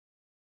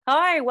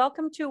Hi,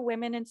 welcome to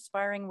Women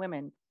Inspiring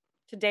Women.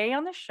 Today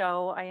on the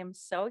show, I am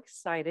so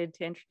excited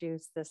to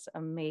introduce this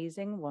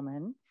amazing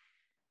woman.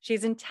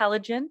 She's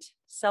intelligent,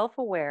 self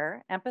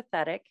aware,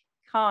 empathetic,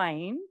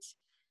 kind.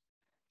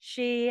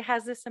 She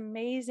has this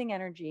amazing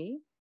energy,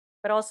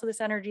 but also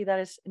this energy that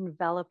is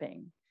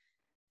enveloping,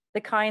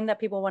 the kind that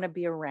people want to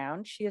be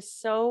around. She is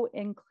so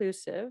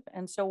inclusive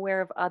and so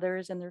aware of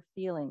others and their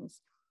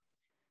feelings.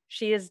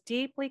 She is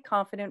deeply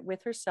confident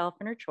with herself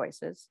and her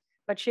choices,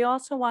 but she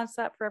also wants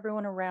that for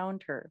everyone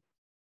around her.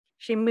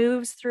 She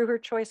moves through her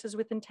choices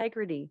with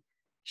integrity.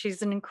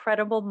 She's an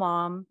incredible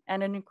mom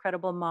and an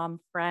incredible mom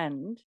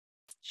friend.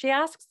 She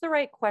asks the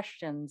right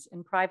questions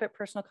in private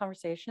personal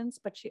conversations,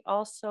 but she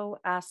also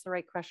asks the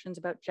right questions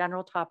about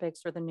general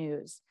topics or the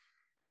news.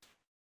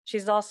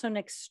 She's also an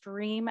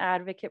extreme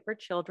advocate for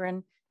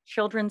children,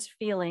 children's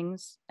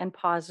feelings, and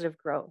positive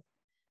growth.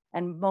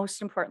 And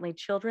most importantly,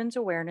 children's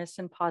awareness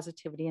and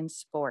positivity in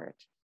sport.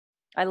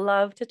 I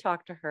love to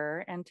talk to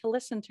her and to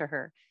listen to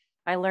her.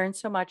 I learn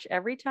so much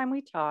every time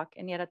we talk,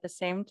 and yet at the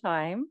same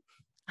time,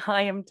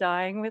 I am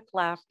dying with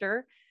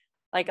laughter,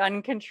 like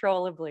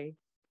uncontrollably.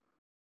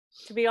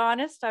 To be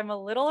honest, I'm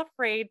a little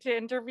afraid to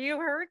interview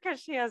her because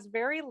she has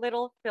very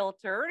little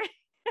filter.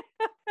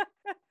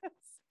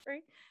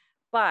 Sorry.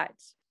 But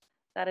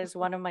that is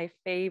one of my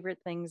favorite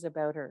things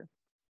about her.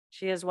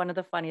 She is one of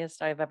the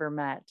funniest I've ever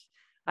met.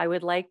 I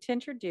would like to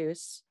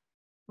introduce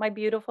my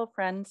beautiful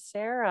friend,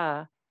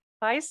 Sarah.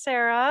 Hi,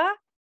 Sarah.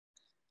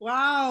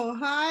 Wow.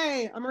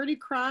 Hi. I'm already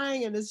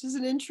crying and it's just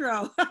an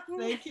intro.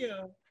 Thank you.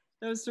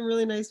 That was some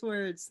really nice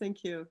words.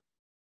 Thank you.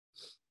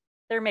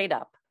 They're made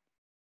up.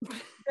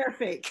 They're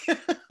fake.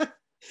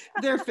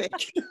 They're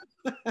fake.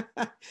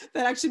 That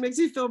actually makes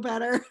me feel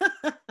better.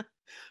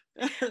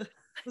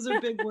 Those are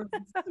big words.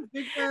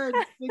 Big words.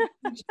 Big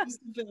shoes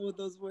to fill with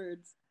those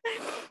words.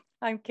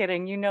 I'm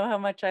kidding. You know how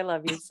much I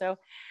love you.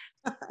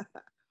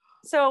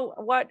 So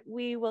what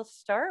we will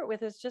start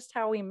with is just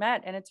how we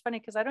met. And it's funny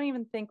because I don't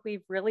even think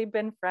we've really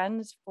been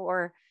friends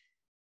for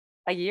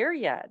a year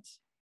yet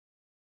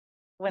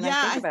when I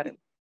Yeah, think about it.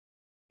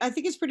 I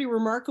think it's pretty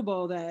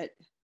remarkable that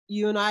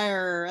you and I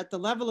are at the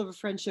level of a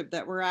friendship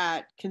that we're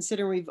at,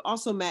 considering we've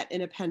also met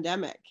in a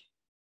pandemic.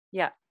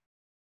 Yeah.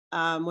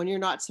 When you're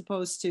not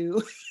supposed to,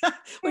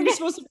 when you're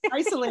supposed to be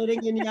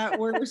isolating, and yet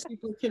we're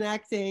super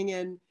connecting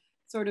and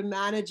sort of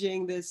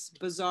managing this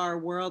bizarre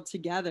world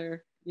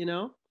together, you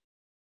know?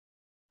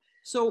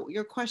 So,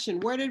 your question,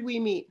 where did we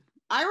meet?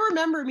 I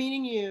remember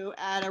meeting you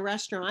at a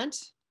restaurant.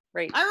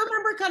 Right. I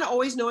remember kind of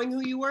always knowing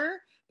who you were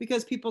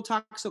because people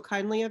talk so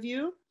kindly of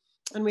you,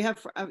 and we have,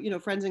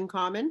 friends in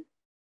common.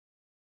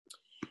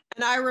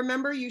 And I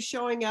remember you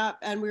showing up,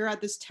 and we were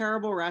at this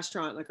terrible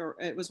restaurant.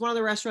 It was one of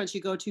the restaurants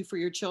you go to for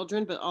your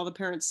children, but all the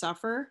parents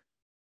suffer.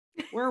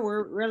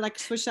 We're like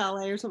Swiss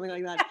Chalet or something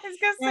like that. I was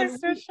gonna say And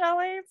Swiss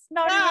chalet. It's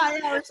not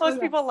even yeah, yeah,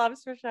 most people love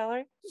Swiss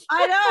chalet.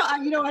 I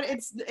know. You know what?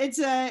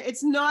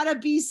 It's not a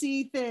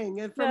BC thing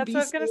from That's what I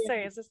was BC. gonna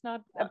say. Is this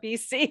not a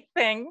BC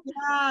thing?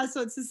 Yeah,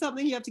 so it's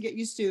something you have to get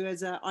used to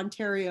as an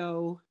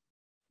Ontario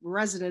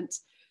resident.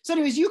 So,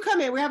 anyways, you come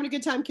in. We're having a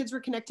good time. Kids were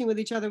connecting with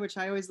each other, which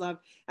I always love.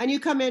 And you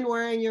come in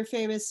wearing your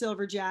famous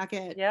silver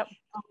jacket Yep.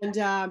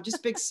 and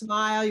just big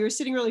smile. You were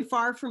sitting really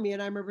far from me,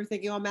 and I remember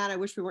thinking, "Oh man, I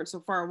wish we weren't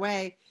so far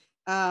away,"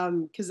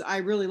 because I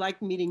really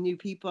like meeting new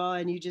people,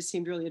 and you just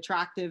seemed really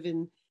attractive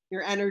in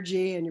your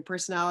energy and your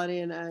personality.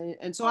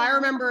 And so I Aw.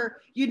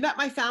 remember you'd met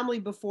my family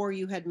before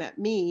you had met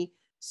me,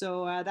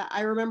 so that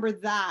I remember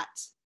that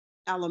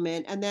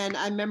element. And then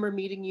I remember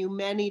meeting you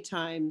many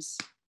times,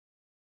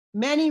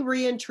 many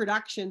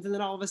reintroductions, and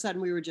then all of a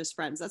sudden we were just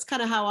friends. That's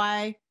kind of how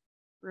I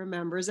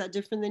remember. Is that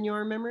different than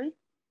your memory?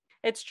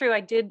 It's true.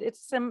 I did.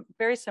 It's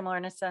very similar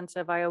in a sense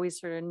of I always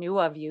sort of knew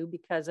of you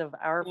because of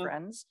our Yeah.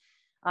 friends,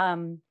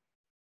 um,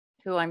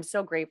 who I'm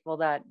so grateful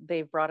that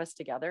they've brought us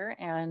together,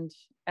 and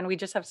we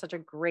just have such a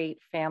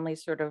great family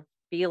sort of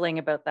feeling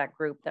about that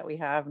group that we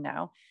have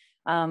now.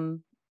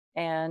 Um,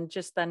 and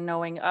just then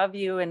knowing of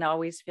you and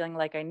always feeling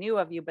like I knew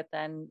of you, but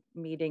then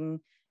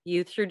meeting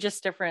you through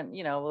just different,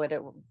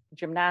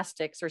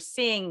 gymnastics or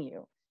seeing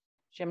you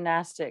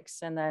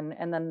gymnastics. And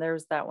then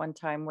there's that one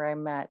time where I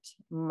met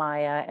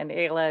Maya and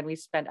Ayla and we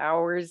spent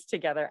hours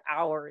together,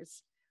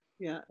 hours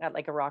Yeah. at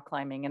like a rock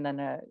climbing and then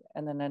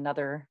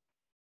another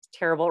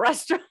terrible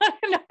restaurant.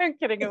 No, I'm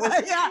kidding. Yeah.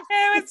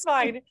 It was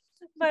fine.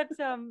 But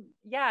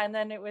yeah, and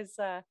then it was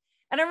and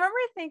I remember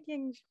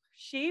thinking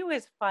she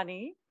was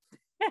funny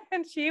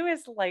and she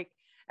was like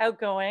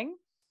outgoing.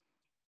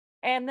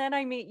 And then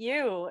I meet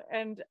you,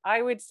 and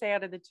I would say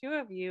out of the two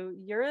of you,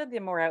 you're the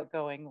more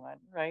outgoing one,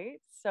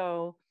 right?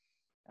 So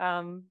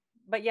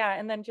but yeah,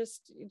 and then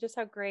just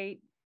how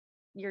great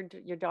your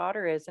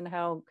daughter is and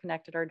how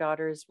connected our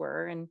daughters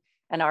were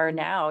and are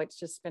now. It's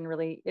just been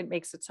really, it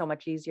makes it so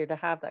much easier to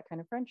have that kind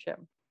of friendship.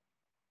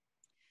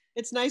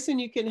 It's nice when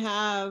you can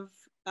have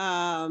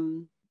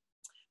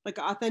like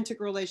an authentic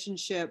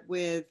relationship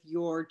with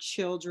your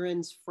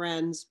children's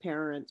friends'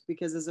 parents,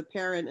 because as a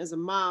parent, as a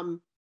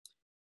mom,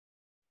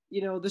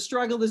 you know, the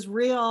struggle is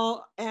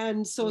real.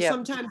 And so Yep.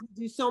 sometimes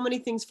we do so many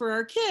things for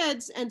our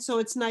kids. And so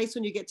it's nice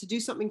when you get to do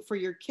something for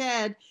your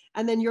kid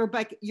and then your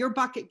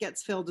bucket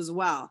gets filled as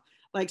well.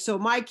 Like, so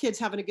my kid's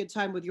having a good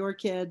time with your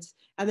kids,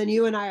 and then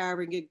you and I are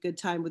having a good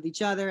time with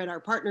each other, and our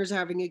partners are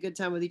having a good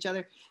time with each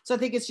other. So I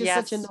think it's just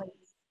such Yes.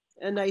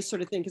 a nice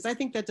sort of thing, because I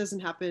think that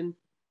doesn't happen.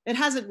 It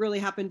hasn't really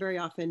happened very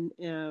often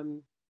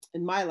in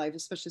my life,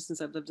 especially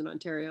since I've lived in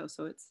Ontario.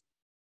 So it's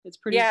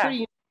Yeah.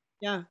 pretty,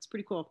 yeah, it's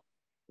pretty cool.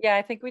 Yeah,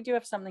 I think we do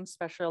have something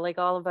special, like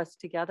all of us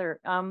together.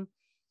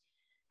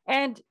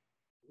 And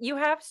you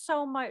have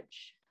so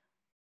much.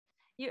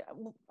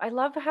 I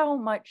love how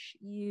much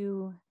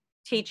you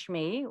teach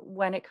me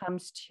when it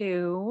comes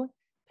to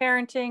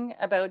parenting,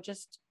 about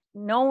just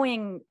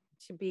knowing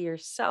to be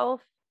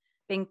yourself,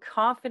 being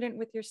confident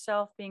with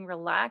yourself, being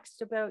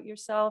relaxed about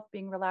yourself,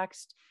 being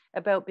relaxed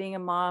about being a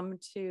mom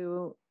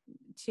to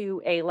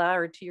Ayla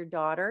or to your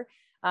daughter.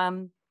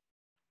 Um,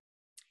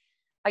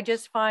 I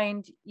just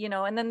find,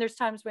 and then there's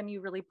times when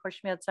you really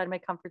push me outside of my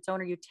comfort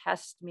zone or you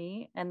test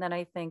me. And then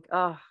I think,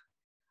 oh,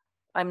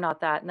 I'm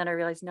not that. And then I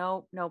realized,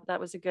 no, no, that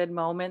was a good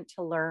moment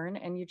to learn.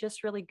 And you're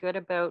just really good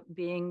about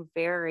being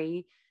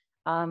very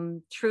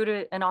true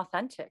to and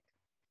authentic.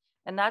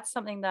 And that's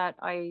something that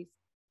I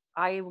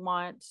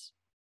want,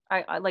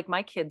 I like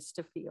my kids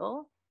to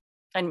feel,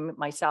 and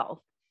myself.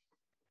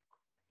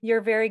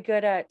 You're very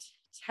good at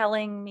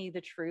telling me the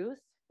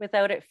truth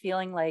without it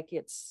feeling like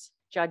it's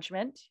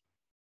judgment.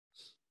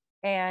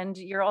 And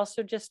you're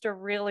also just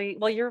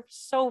you're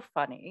so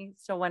funny.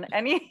 So when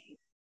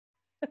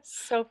it's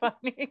so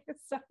funny.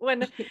 So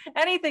when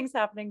anything's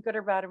happening, good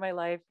or bad in my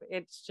life,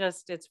 it's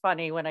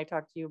funny when I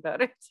talk to you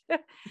about it.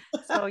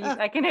 So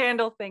I can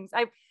handle things.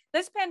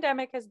 This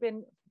pandemic has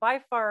been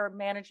by far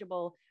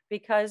manageable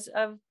because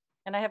of,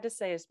 and I have to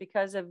say it's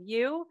because of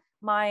you,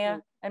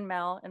 Maya, and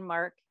Mel and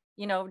Mark,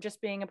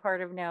 just being a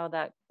part of now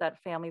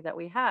that family that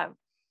we have.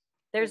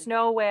 There's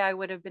no way I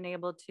would have been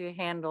able to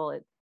handle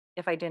it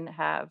if I didn't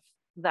have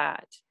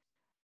that,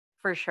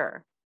 for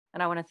sure.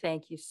 And I want to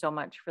thank you so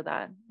much for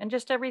that. And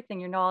just everything,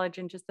 your knowledge,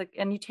 and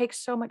and you take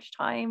so much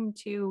time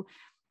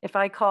if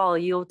I call,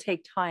 you'll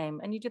take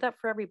time, and you do that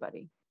for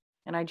everybody.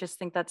 And I just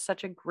think that's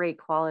such a great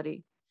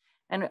quality,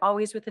 and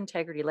always with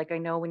integrity. Like, I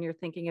know when you're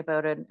thinking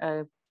about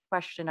a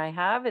question I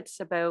have, it's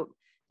about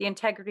the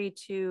integrity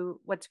to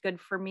what's good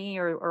for me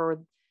or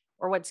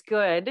what's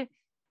good,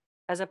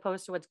 as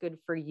opposed to what's good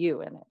for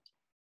you in it.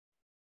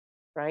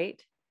 Right.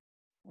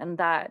 And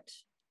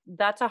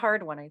that's a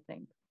hard one, I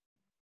think.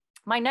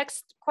 My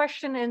next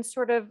question, and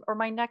or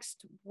my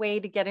next way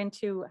to get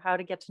into how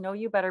to get to know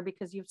you better,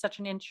 because you have such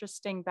an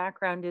interesting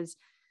background, is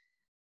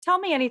tell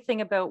me anything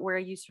about where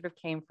you sort of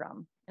came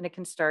from. And it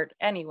can start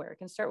anywhere. It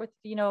can start with,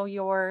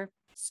 your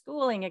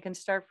schooling. It can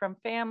start from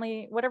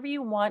family, whatever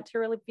you want to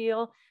really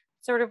feel.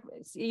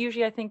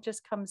 Usually I think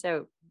just comes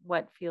out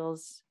what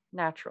feels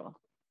natural.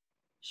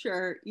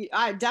 Sure.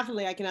 I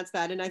can answer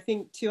that. And I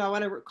think too, I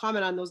want to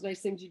comment on those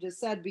nice things you just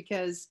said,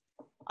 because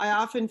I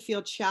often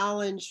feel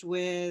challenged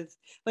with,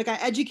 like, I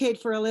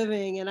educate for a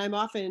living, and I'm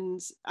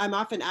often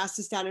asked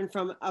to stand in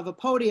front of a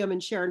podium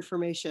and share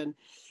information.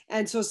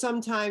 And so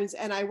sometimes,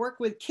 and I work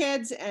with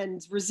kids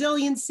and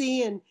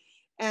resiliency,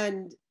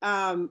 and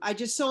I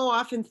just so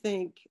often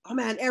think, oh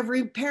man,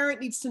 every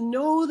parent needs to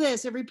know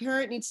this. Every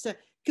parent needs to,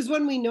 because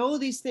when we know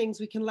these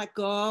things, we can let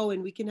go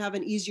and we can have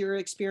an easier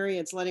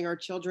experience letting our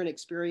children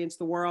experience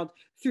the world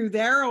through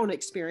their own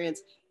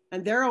experience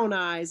and their own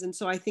eyes. And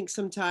so I think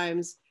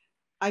sometimes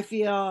I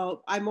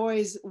feel I'm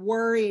always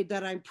worried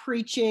that I'm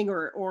preaching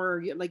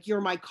or like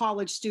you're my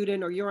college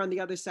student or you're on the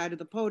other side of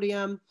the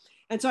podium.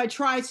 And so I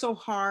try so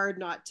hard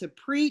not to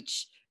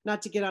preach,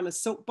 not to get on a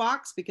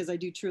soapbox, because I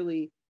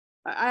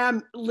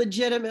am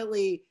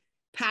legitimately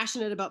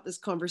passionate about this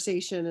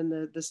conversation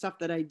and the stuff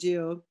that I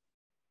do,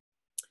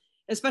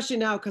 especially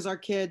now because our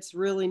kids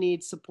really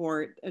need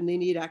support and they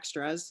need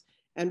extras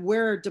and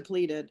we're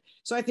depleted.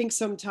 So I think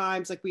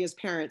sometimes, like, we as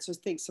parents, I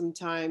think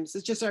sometimes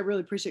it's just, I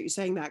really appreciate you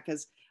saying that,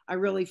 because I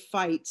really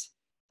fight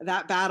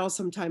that battle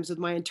sometimes with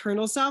my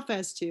internal self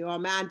as to, oh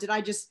man, did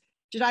I just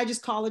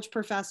college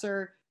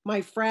professor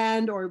my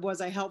friend, or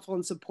was I helpful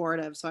and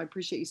supportive? So I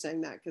appreciate you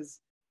saying that, because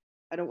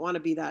I don't want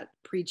to be that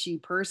preachy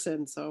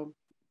person. So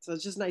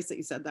it's just nice that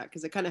you said that,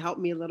 because it kind of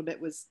helped me a little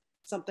bit with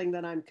something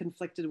that I'm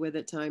conflicted with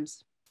at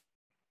times.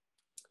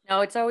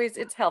 No,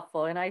 it's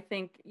helpful. And I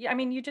think,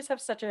 you just have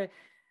such a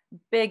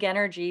big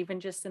energy,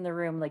 even just in the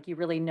room. Like, you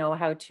really know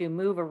how to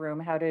move a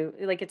room,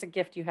 it's a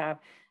gift you have.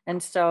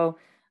 And so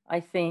I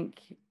think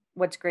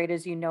what's great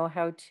is you know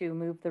how to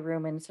move the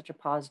room in such a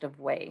positive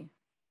way.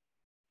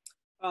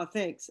 Oh,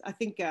 thanks. I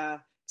think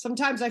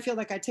sometimes I feel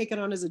like I take it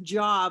on as a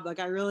job. Like,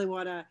 I really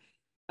want to,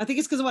 I think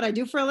it's because of what I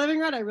do for a living,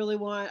 right?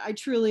 I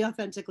truly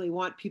authentically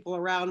want people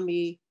around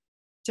me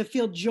to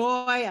feel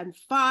joy and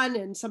fun.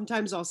 And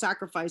sometimes I'll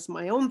sacrifice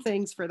my own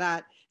things for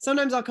that.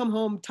 Sometimes I'll come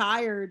home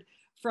tired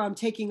from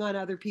taking on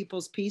other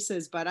people's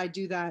pieces, but I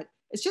do that.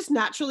 It's just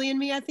naturally in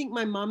me. I think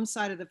my mom's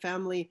side of the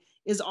family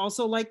is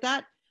also like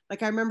that.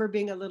 Like, I remember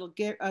being a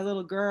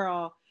little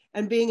girl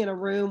and being in a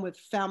room with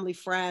family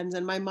friends,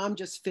 and my mom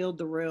just filled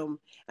the room.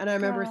 And I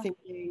remember Oh,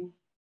 thinking,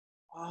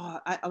 oh,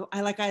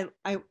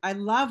 I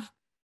love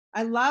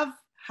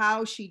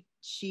how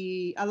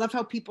I love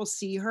how people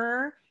see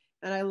her,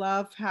 and I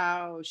love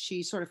how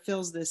she sort of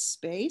fills this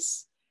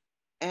space,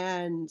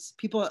 and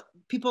people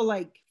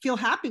like feel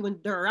happy when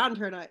they're around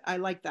her, and I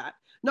like that.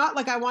 Not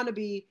like I want to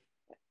be,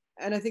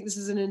 and I think this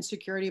is an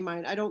insecurity of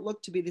mine. I don't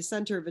look to be the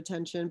center of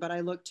attention, but I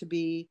look to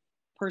be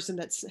person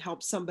that's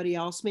helped somebody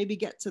else maybe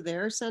get to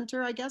their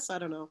center, I guess. I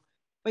don't know.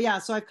 But yeah,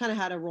 so I've kind of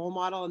had a role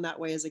model in that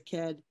way as a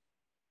kid,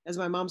 as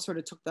my mom sort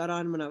of took that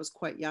on when I was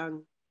quite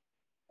young.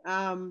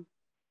 Um,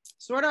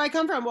 so where do I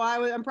come from?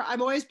 Well,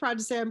 I'm always proud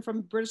to say I'm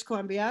from British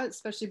Columbia,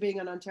 especially being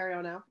in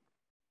Ontario now.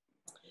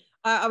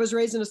 I was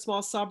raised in a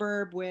small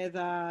suburb with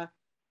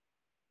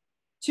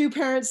two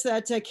parents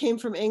that came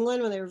from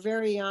England when they were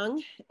very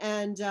young,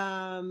 and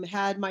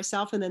had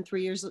myself, and then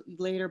 3 years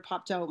later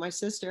popped out my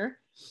sister.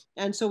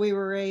 And so we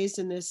were raised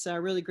in this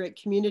really great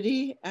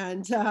community.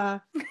 And yeah,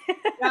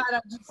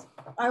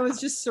 I was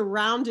just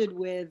surrounded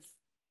with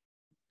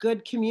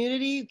good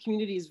community.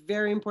 Community is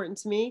very important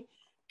to me.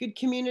 Good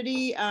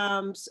community.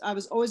 I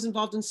was always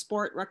involved in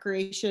sport,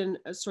 recreation,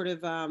 sort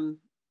of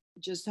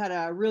just had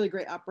a really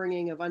great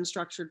upbringing of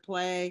unstructured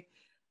play.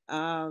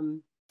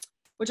 Um,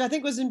 which I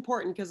think was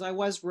important because I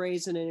was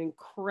raised in an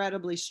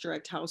incredibly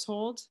strict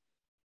household,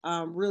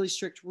 really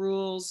strict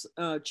rules.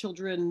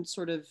 Children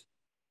sort of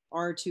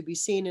are to be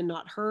seen and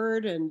not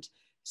heard. And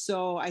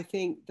so I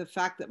think the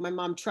fact that my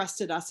mom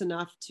trusted us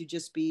enough to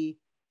just be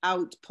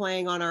out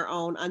playing on our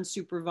own,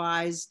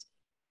 unsupervised,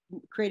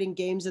 creating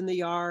games in the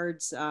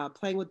yards,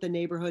 playing with the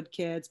neighborhood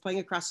kids, playing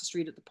across the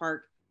street at the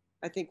park,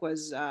 I think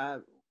was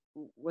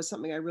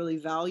something I really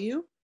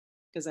value,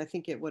 because I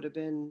think it would have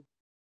been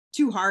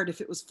too hard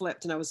if it was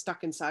flipped and I was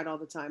stuck inside all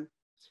the time.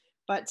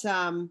 But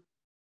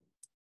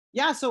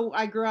yeah, so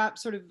I grew up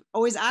sort of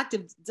always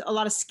active, a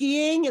lot of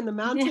skiing in the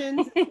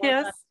mountains.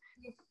 yes.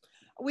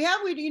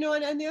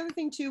 And the other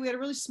thing too, we had a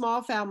really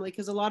small family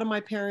because a lot of my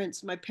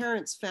parents'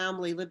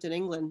 family lived in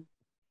England.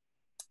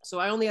 So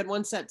I only had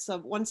one set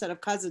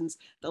of cousins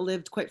that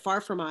lived quite far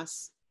from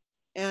us.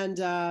 And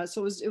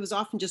so it was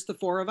often just the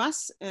four of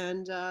us,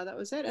 and that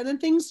was it. And then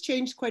things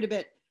changed quite a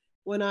bit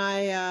when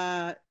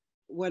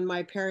when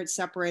my parents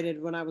separated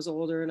when I was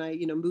older, and I,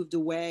 moved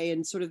away,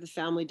 and sort of the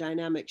family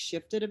dynamic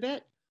shifted a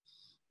bit.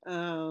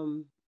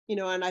 And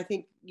I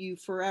think you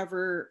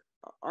forever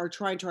are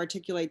trying to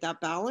articulate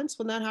that balance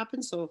when that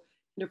happens. So,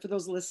 for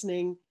those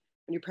listening,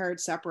 when your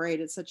parents separate,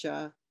 it's such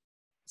a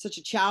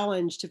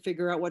challenge to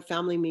figure out what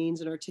family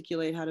means and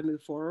articulate how to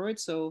move forward.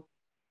 So,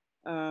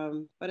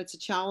 but it's a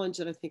challenge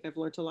that I think I've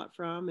learned a lot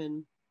from,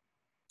 and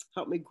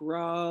helped me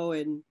grow,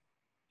 and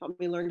helped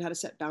me learn how to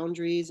set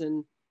boundaries,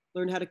 and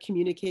learn how to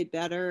communicate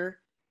better,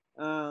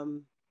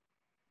 um,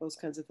 those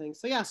kinds of things.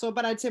 So yeah,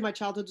 but I'd say my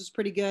childhood was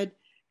pretty good,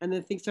 and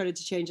then things started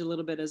to change a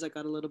little bit as I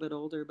got a little bit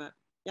older. But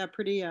yeah,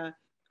 pretty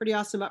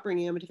awesome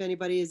upbringing. I mean, if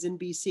anybody is in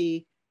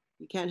BC,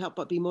 you can't help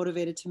but be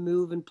motivated to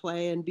move and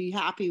play and be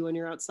happy when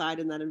you're outside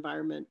in that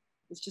environment.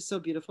 It's just so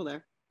beautiful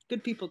there.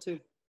 Good people too.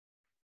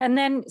 And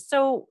then,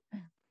 so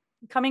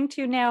coming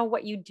to now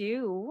what you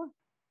do,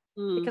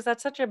 because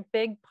that's such a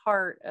big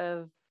part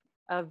of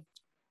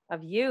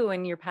you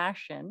and your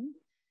passion.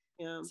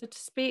 Yeah. So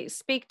to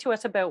speak to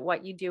us about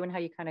what you do and how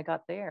you kind of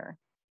got there,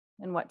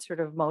 and what sort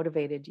of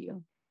motivated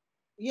you.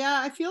 Yeah,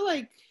 I feel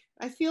like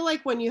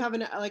when you have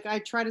I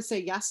try to say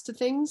yes to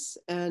things,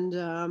 and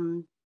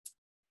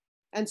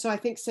so I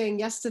think saying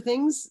yes to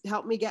things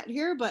helped me get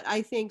here. But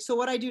I think, so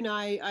what I do now,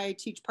 I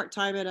teach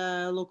part-time at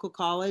a local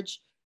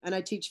college, and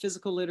I teach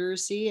physical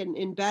literacy, and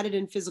embedded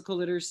in physical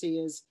literacy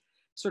is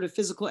sort of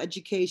physical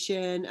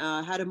education,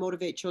 how to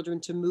motivate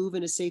children to move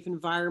in a safe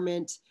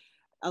environment,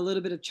 a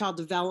little bit of child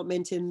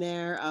development in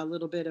there, a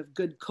little bit of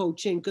good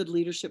coaching, good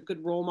leadership,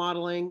 good role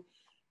modeling,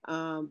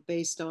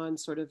 based on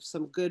sort of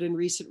some good and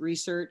recent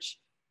research.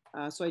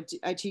 So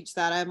I teach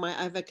that. I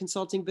have a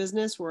consulting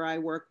business where I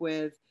work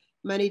with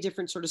many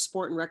different sort of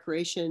sport and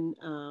recreation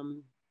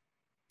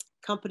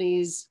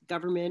companies,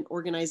 government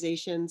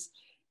organizations,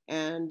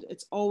 and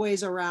it's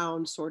always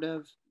around sort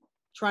of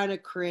trying to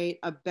create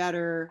a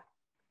better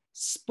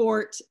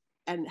sport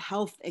and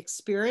health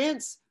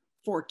experience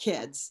for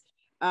kids.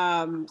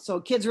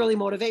 So kids really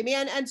motivate me,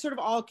 and sort of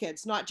all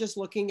kids, not just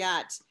looking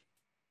at,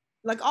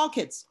 like, all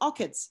kids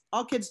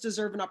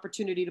deserve an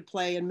opportunity to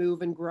play and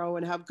move and grow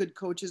and have good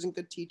coaches and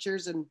good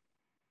teachers, and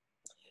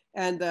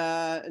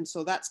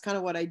so that's kind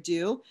of what I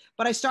do.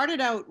 But I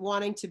started out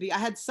wanting to be, I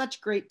had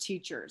such great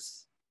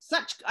teachers.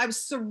 I was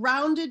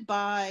surrounded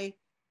by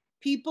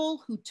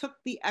people who took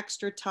the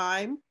extra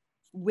time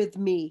with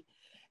me.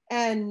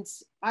 And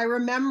I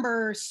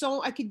remember,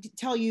 I could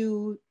tell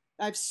you,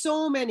 I have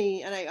so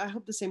many, and I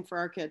hope the same for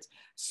our kids,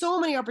 so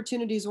many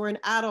opportunities where an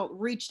adult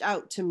reached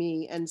out to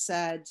me and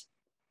said,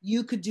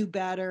 you could do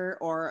better,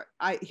 or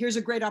here's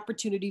a great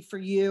opportunity for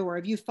you, or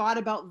have you thought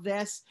about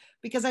this?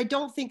 Because I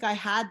don't think I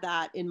had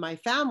that in my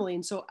family.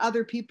 And so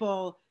other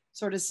people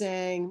sort of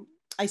saying,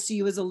 I see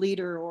you as a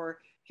leader, or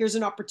here's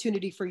an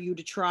opportunity for you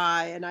to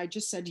try. And I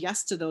just said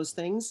yes to those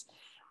things.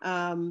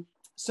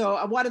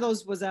 So one of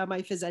those was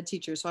my phys ed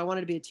teacher. So I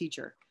wanted to be a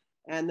teacher.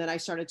 And then I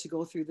started to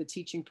go through the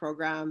teaching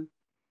program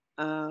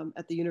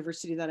at the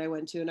university that I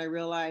went to. And I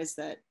realized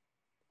that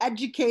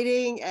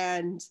educating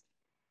and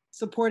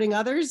supporting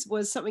others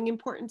was something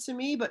important to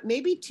me, but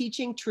maybe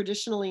teaching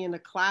traditionally in a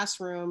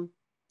classroom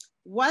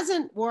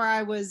wasn't where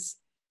I was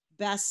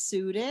best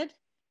suited.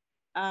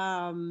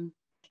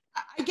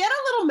 I get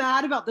a little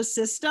mad about the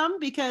system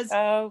because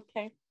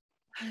Okay.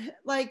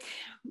 like,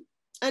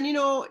 and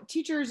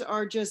teachers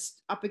are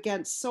just up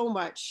against so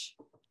much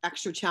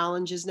extra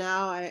challenges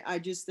now.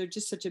 They're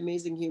just such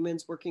amazing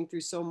humans working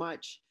through so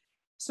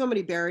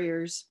many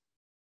barriers.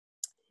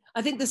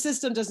 I think the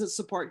system doesn't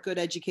support good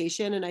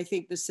education, and I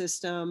think the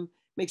system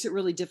makes it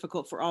really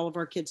difficult for all of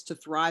our kids to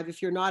thrive.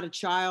 If you're not a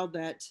child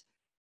that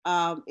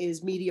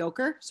is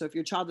mediocre, so if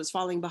you're a child that's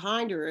falling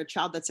behind or a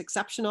child that's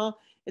exceptional,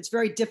 it's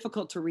very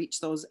difficult to reach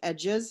those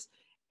edges.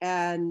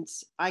 And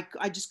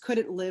I just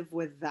couldn't live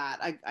with that.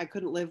 I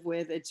couldn't live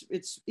with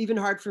it's even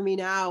hard for me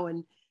now.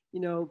 And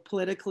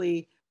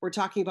politically, we're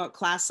talking about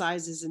class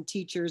sizes and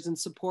teachers and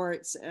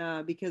supports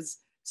because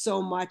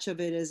so much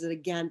of it is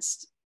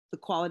against the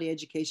quality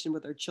education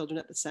with our children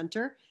at the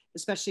center,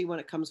 especially when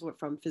it comes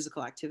from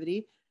physical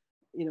activity.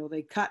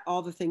 They cut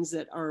all the things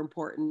that are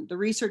important. The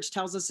research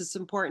tells us it's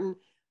important.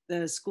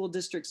 The school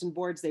districts and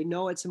boards, they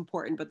know it's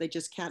important, but they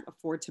just can't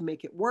afford to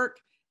make it work.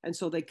 And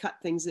so they cut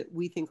things that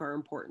we think are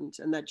important.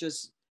 And that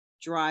just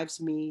drives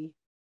me.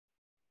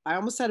 I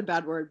almost said a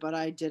bad word, but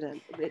I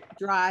didn't. It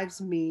drives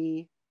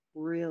me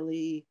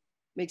really,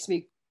 makes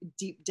me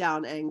deep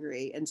down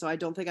angry. And so I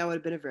don't think I would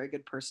have been a very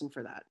good person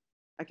for that.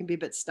 I can be a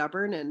bit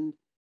stubborn and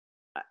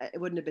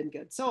it wouldn't have been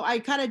good. So I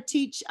kind of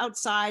teach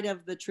outside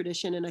of the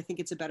tradition, and I think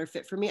it's a better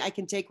fit for me. I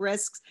can take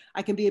risks.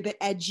 I can be a bit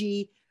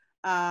edgy.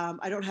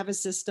 I don't have a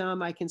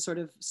system. I can sort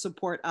of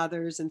support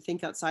others and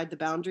think outside the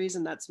boundaries,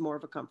 and that's more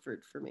of a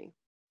comfort for me.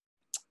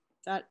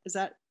 Is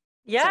that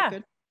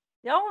good?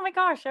 Oh my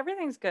gosh,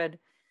 everything's good.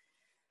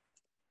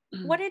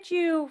 What did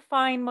you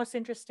find most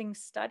interesting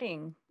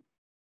studying?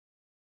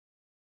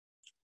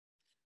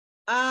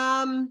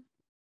 Well,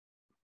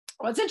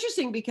 it's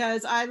interesting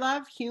because I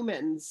love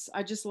humans.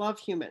 I just love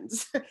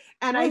humans.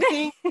 And I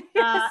think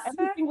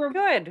everything we're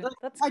good.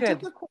 That's good. I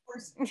took a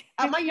course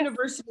at my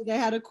university. They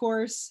had a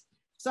course.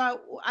 So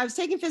I was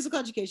taking physical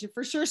education.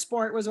 For sure,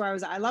 sport was where I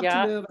was at. I love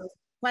to move. I was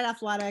quite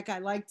athletic. I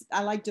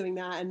liked doing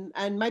that.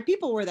 And my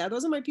people were there.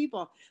 Those are my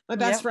people. My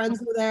best friends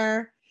were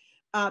there.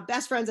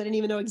 Best friends I didn't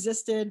even know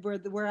existed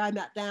where I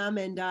met them.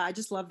 And I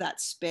just love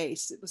that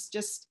space. It was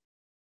just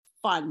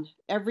fun.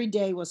 Every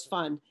day was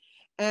fun.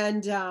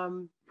 And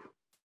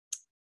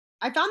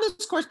I found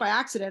this course by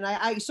accident.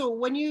 So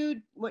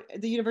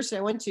the university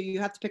I went to, you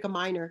have to pick a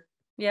minor.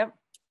 Yep.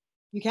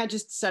 You can't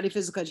just study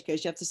physical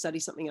education. You have to study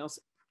something else.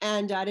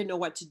 And I didn't know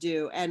what to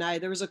do. And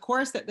there was a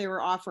course that they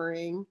were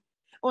offering.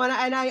 Oh,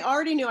 and I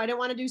already knew I didn't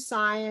want to do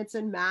science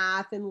and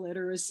math and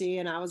literacy.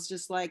 And I was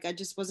just like, I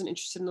just wasn't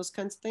interested in those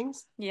kinds of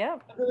things. Yeah.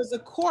 There was a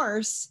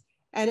course,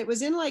 and it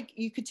was in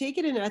you could take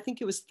it in, I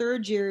think it was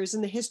third years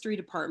in the history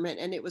department.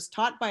 And it was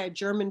taught by a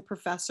German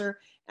professor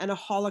and a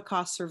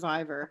Holocaust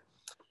survivor.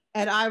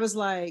 And I was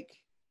like,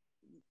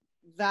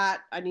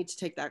 that I need to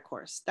take that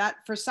course. That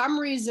for some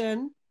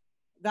reason,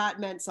 that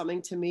meant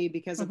something to me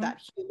because of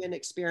that human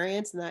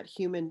experience and that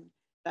human,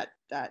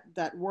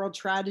 that world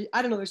tragedy.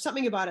 I don't know. There's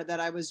something about it that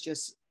I was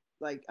just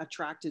like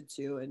attracted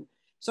to. And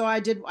so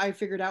I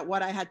figured out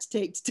what I had to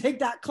take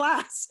that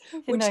class,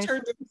 which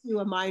turned into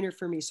a minor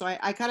for me. So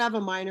I kind of have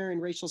a minor in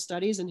racial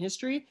studies and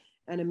history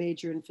and a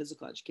major in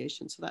physical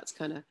education. So that's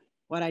kind of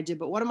what I did.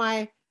 But what am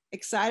I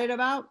excited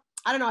about?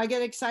 I don't know. I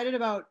get excited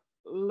about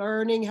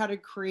learning how to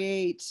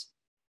create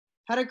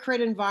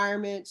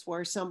environments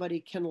where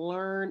somebody can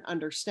learn,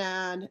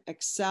 understand,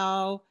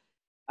 excel,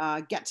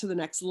 get to the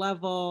next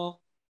level,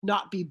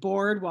 not be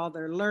bored while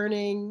they're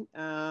learning.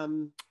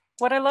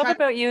 What I love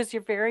about you is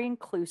you're very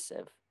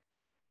inclusive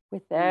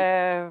with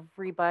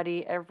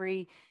everybody,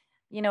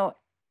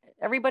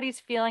 everybody's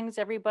feelings,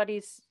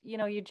 everybody's,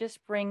 you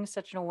just bring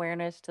such an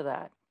awareness to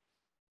that.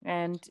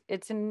 And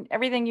it's in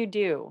everything you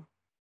do.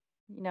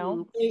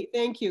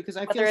 Thank you, because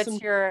I whether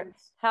it's your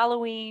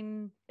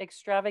Halloween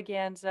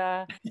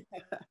extravaganza,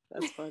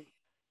 that's fun,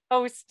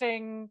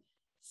 hosting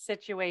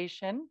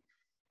situation,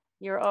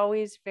 you're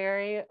always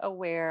very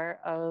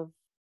aware of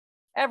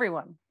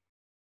everyone.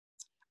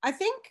 I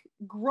think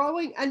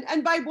growing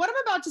and by what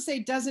I'm about to say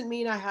doesn't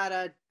mean I had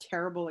a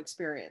terrible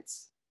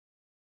experience.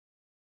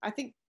 I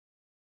think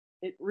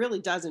it really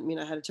doesn't mean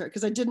I had a terrible,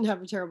 because I didn't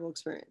have a terrible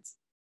experience.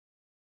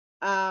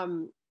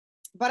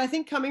 But I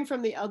think coming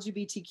from the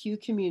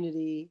LGBTQ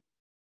community,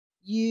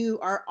 you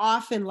are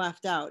often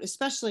left out,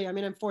 especially,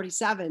 I'm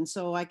 47,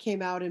 so I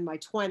came out in my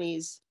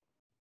 20s.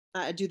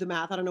 I do the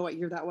math. I don't know what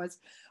year that was,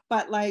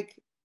 but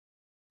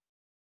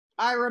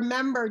I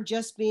remember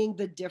just being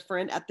the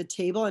different at the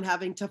table and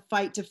having to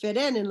fight to fit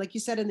in. And like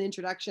you said in the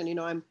introduction,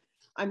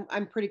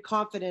 I'm pretty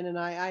confident, and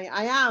I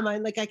am.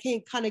 I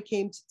came,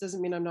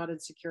 doesn't mean I'm not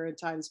insecure at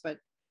times, but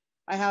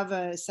I have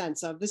a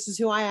sense of this is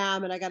who I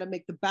am, and I got to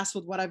make the best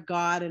with what I've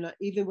got, and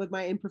even with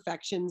my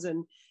imperfections.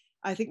 And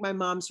I think my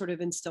mom sort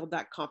of instilled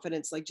that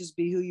confidence, like just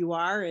be who you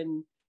are,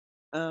 and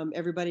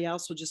everybody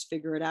else will just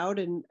figure it out.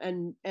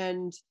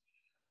 And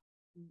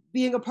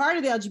being a part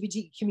of the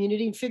LGBT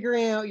community and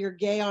figuring out you're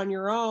gay on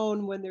your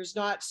own when there's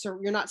not,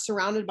 you're not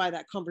surrounded by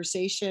that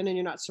conversation, and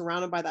you're not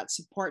surrounded by that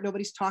support.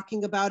 Nobody's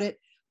talking about it.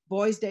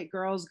 Boys date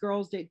girls,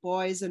 girls date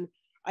boys. And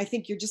I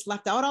think you're just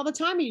left out all the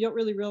time, and you don't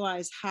really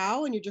realize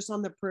how, and you're just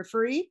on the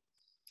periphery.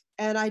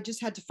 And I just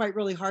had to fight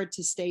really hard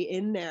to stay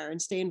in there and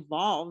stay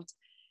involved.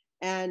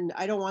 And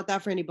I don't want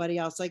that for anybody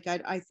else. Like,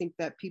 I think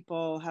that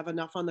people have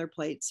enough on their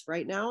plates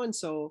right now. And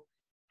so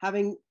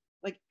having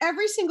like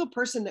every single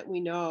person that we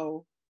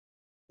know,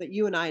 that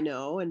you and I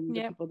know, and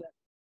the people that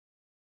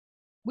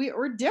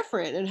we're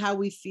different in how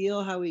we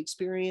feel, how we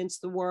experience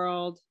the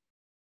world,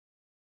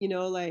 you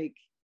know, like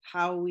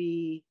how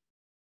we,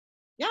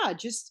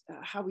 just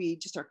how we,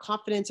 just our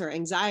confidence, our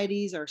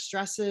anxieties, our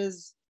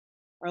stresses,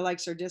 our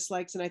likes, our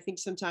dislikes. And I think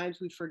sometimes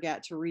we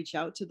forget to reach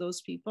out to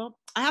those people.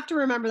 I have to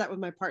remember that with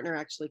my partner,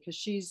 actually, because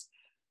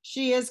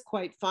she is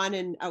quite fun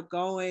and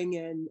outgoing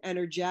and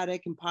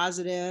energetic and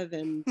positive,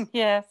 and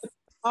yes,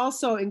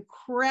 also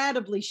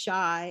incredibly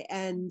shy.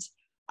 And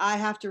I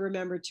have to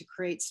remember to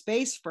create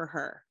space for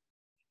her.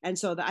 And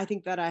so I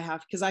think that I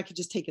have, because I could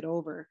just take it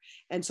over.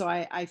 And so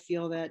I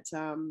feel that,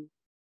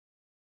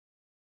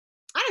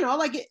 I don't know,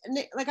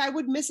 like I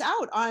would miss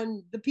out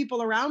on the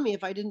people around me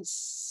if I didn't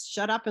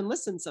shut up and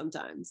listen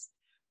sometimes.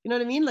 You know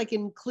what I mean? Like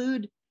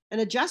include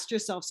and adjust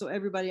yourself so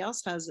everybody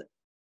else has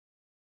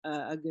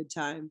a good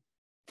time.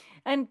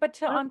 and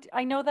but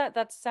I know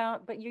that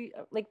sound, but you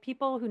like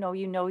people who know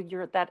you're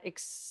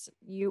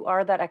you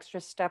are that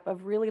extra step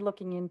of really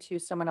looking into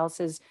someone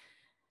else's.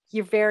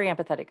 You're very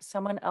empathetic.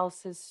 Someone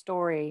else's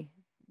story,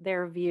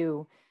 their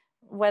view,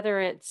 whether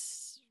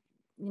it's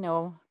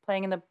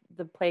playing in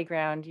the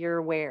playground, you're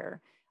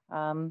aware.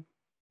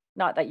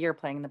 Not that you're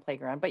playing in the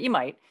playground, but you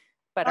might.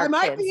 But I our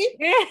might kids,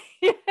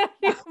 be.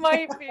 you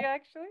might be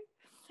actually.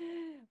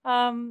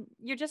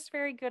 You're just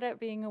very good at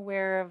being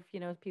aware of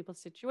people's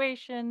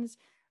situations,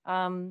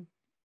 and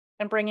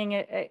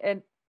bringing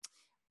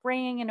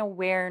bringing an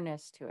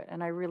awareness to it,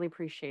 and I really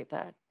appreciate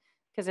that,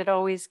 because it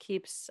always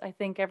keeps, I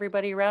think,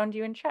 everybody around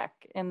you in check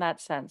in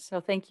that sense. So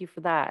thank you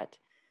for that.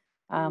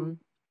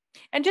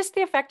 And just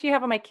the effect you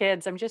have on my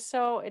kids. It's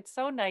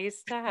so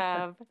nice to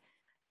have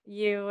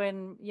you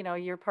and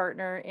your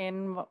partner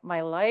in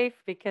my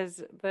life,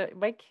 because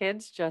my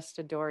kids just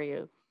adore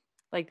you.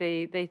 Like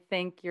they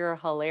think you're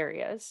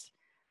hilarious,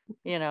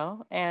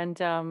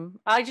 and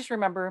I just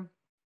remember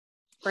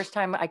first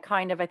time I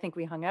think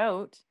we hung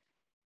out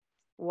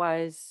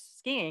was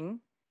skiing.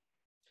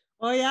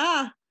 Oh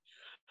yeah.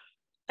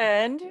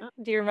 And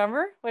do you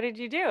remember, what did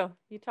you do?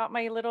 You taught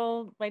my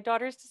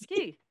daughters to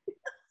ski.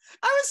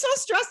 I was so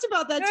stressed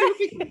about that too,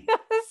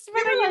 because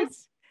they were like,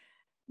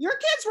 your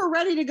kids were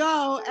ready to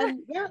go, and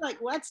they're like,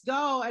 let's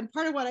go. And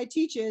part of what I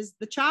teach is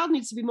the child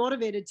needs to be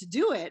motivated to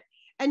do it.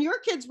 And your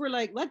kids were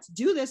like, let's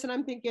do this. And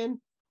I'm thinking,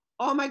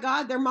 oh my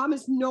God, their mom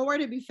is nowhere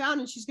to be found,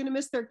 and she's going to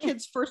miss their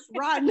kid's first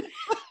run.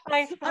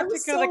 I had to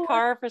go to the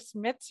car for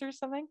Smiths or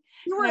something.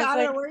 You were, I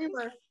don't know where you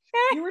were.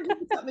 You were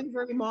doing something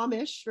very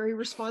momish, very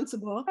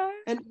responsible,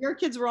 and your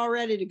kids were all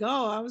ready to go.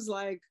 I was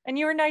like, and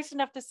you were nice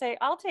enough to say,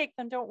 I'll take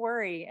them, don't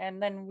worry.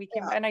 And then we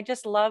came, and I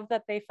just love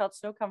that they felt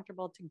so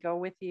comfortable to go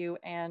with you.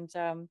 And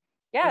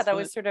that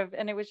was sort of,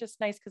 and it was just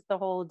nice because the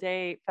whole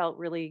day felt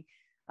really,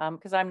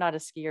 because I'm not a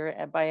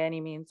skier by any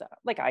means.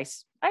 Like I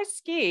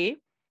ski,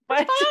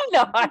 but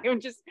no,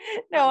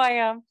 I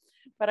am.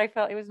 But I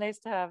felt it was nice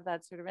to have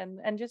that sort of,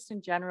 and just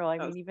in general, I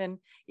mean,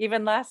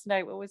 even last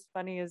night, what was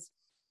funny is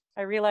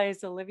I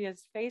realized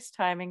Olivia's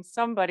FaceTiming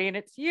somebody, and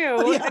it's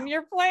you, and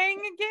you're playing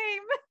a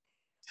game.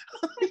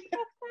 And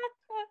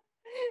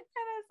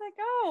I was like,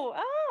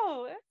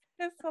 oh,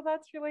 so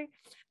that's really,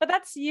 but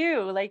that's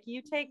you. Like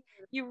you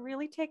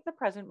really take the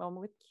present moment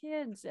with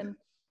kids and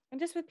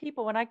just with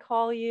people. When I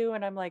call you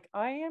and I'm like,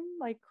 I am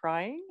like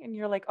crying, and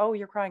you're like, oh,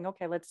 you're crying.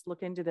 Okay, let's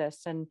look into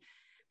this.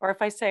 Or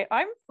if I say,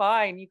 I'm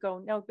fine, you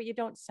go, no, but you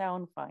don't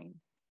sound fine.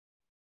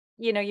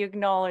 You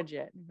acknowledge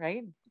it,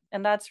 right?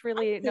 And that's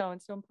really, it's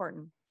so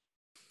important.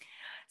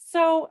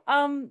 So,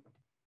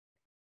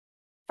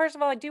 first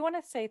of all, I do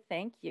want to say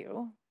thank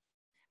you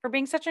for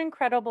being such an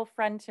incredible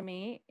friend to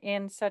me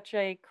in such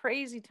a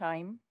crazy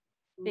time,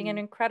 being an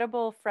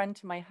incredible friend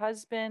to my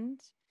husband,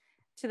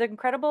 to the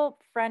incredible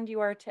friend you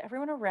are to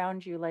everyone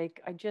around you.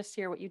 Like, I just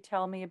hear what you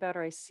tell me about,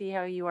 or I see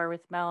how you are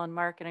with Mel and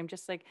Mark, and I'm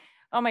just like,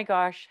 oh my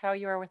gosh, how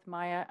you are with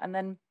Maya. And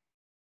then,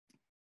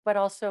 but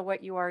also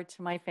what you are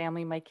to my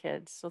family, my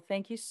kids. So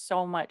thank you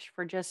so much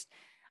for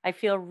I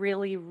feel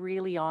really,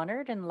 really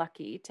honored and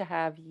lucky to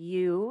have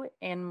you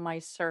in my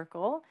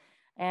circle.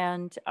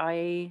 And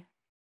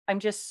I'm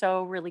just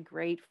so really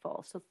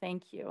grateful. So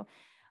thank you.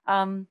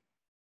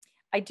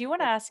 I do want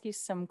to ask you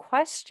some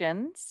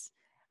questions.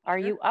 Are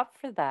you up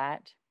for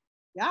that?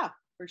 Yeah,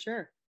 for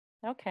sure.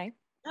 Okay.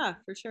 Yeah,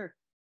 for sure.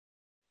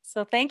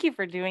 So thank you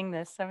for doing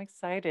this. I'm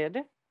excited.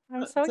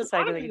 I'm so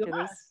excited that you did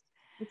this.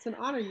 It's an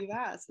honor you've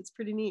asked. It's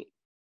pretty neat.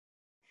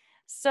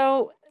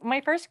 So,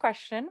 my first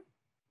question,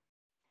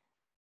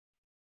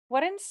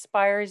 what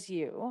inspires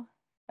you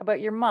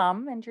about your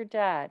mom and your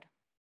dad?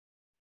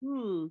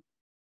 Hmm.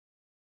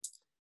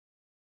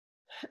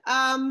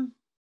 Um,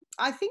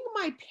 I think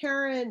my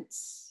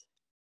parents,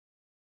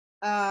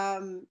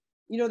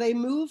 they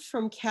moved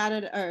from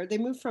Canada, or they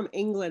moved from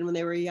England when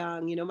they were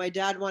young. My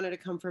dad wanted to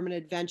come from an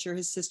adventure.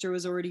 His sister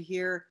was already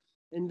here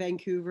in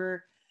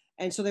Vancouver.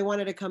 And so they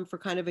wanted to come for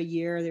kind of a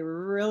year. They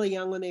were really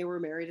young when they were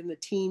married, in the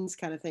teens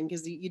kind of thing,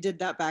 because you did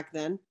that back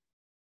then.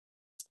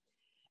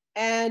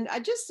 And I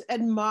just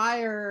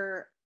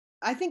admire,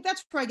 I think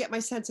that's where I get my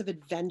sense of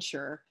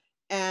adventure.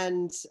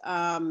 And so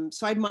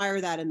I admire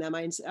that in them.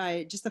 I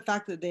just the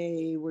fact that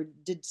they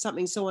did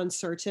something so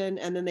uncertain,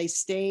 and then they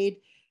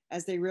stayed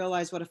as they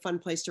realized what a fun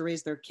place to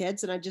raise their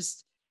kids. And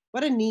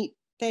what a neat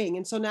thing.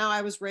 And so now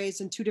I was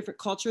raised in two different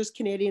cultures,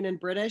 Canadian and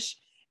British.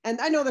 And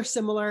I know they're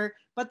similar,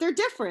 but they're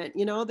different,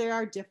 they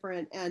are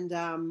different. And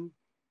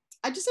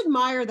I just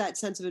admire that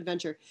sense of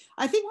adventure.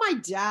 I think my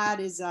dad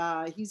is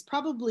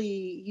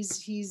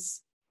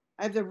he's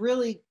I have a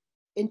really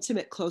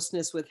intimate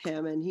closeness with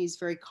him, and he's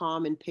very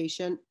calm and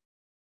patient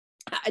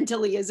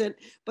until he isn't,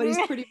 but he's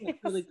pretty much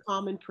really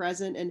calm and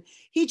present, and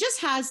he just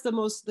has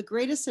the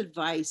greatest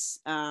advice.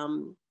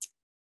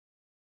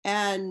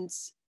 And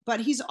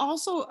but he's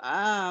also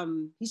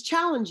he's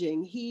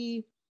challenging.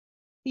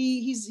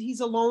 He's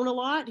alone a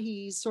lot.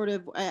 He's sort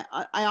of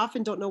I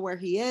often don't know where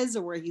he is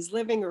or where he's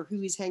living or who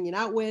he's hanging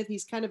out with.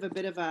 He's kind of a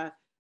bit of a,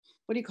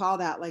 what do you call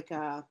that, like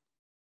a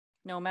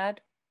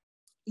Nomad?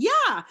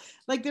 Yeah,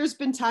 like there's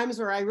been times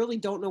where I really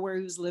don't know where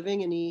he was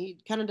living, and he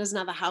kind of doesn't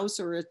have a house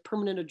or a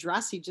permanent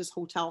address. He just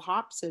hotel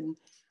hops.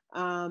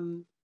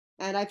 Um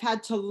and I've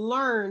had to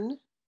learn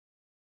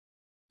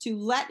to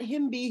let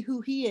him be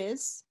who he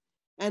is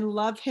and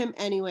love him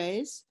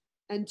anyways,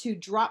 and to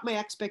drop my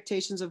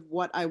expectations of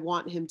what I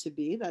want him to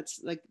be. That's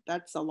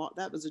a lot.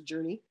 That was a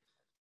journey.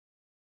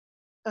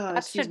 That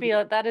Excuse should me.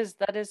 be that is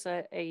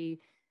a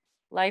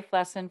life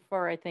lesson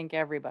for, I think,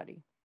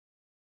 everybody,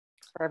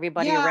 for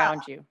everybody Yeah,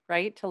 around you,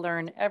 right? To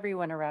learn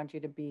everyone around you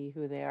to be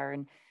who they are,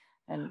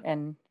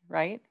 and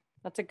right?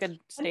 That's a good and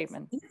it's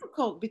statement.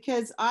 difficult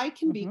because I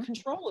can be Hmm.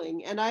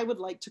 controlling, and I would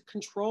like to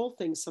control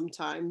things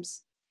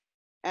sometimes.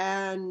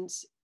 And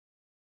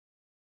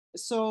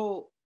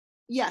so,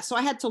 yeah, so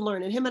I had to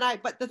learn. And him and I,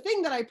 but the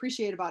thing that I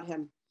appreciate about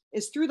him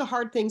is, through the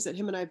hard things that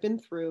him and I have been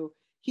through,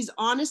 he's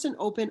honest and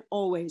open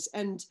always.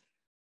 And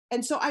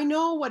so I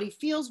know what he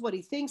feels, what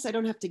he thinks. I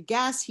don't have to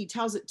guess. He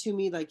tells it to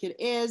me like it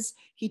is.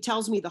 He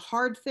tells me the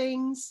hard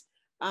things.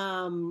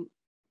 Um,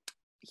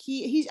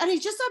 he's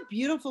just a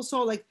beautiful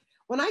soul. Like,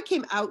 when I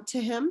came out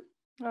to him,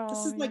 Oh,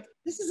 yeah.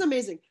 this is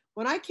amazing.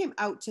 When I came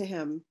out to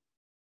him,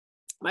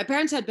 my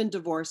parents had been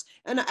divorced,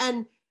 and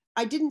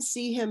I didn't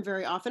see him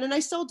very often, and I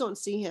still don't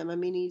see him. I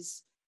mean,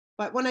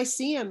 but when I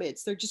see him,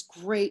 they're just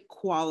great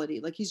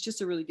quality. Like, he's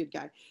just a really good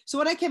guy. So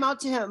when I came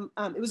out to him,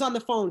 it was on the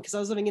phone because I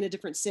was living in a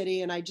different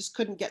city, and I just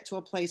couldn't get to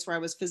a place where I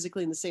was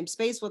physically in the same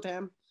space with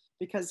him,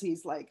 because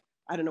he's like,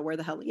 I don't know where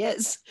the hell he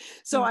is.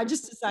 So I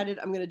just decided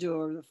I'm going to do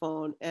it over the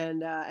phone.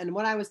 And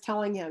when I was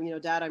telling him,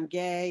 Dad, I'm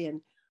gay,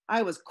 and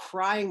I was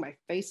crying my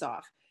face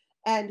off.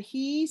 And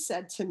he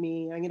said to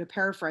me, I'm going to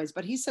paraphrase,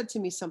 but he said to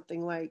me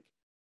something like,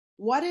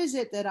 what is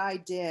it that I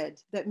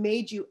did that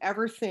made you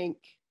ever think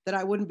that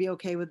I wouldn't be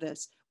okay with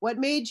this? What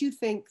made you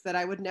think that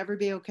I would never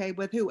be okay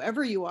with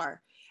whoever you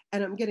are?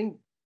 And I'm getting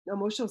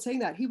emotional saying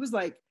that. He was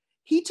like,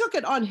 he took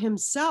it on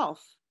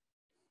himself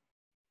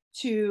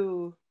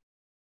to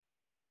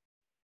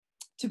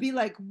be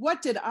like,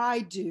 what did I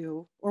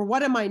do, or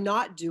what am I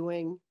not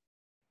doing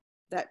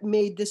that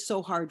made this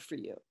so hard for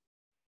you?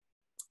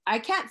 I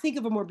can't think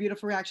of a more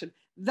beautiful reaction.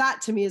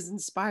 That to me is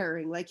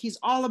inspiring. Like, he's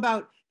all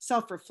about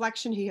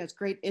self-reflection. He has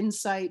great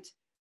insight.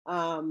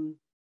 Um,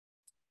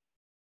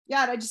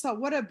 yeah, and I just thought,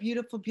 what a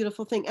beautiful,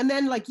 beautiful thing. And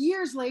then, like,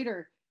 years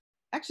later,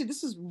 actually,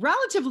 this was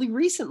relatively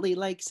recently,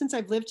 like since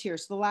I've lived here,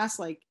 so the last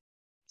like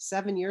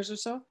 7 years or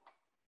so,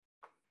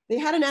 they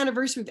had an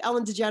anniversary with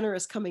Ellen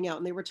DeGeneres coming out,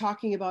 and they were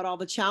talking about all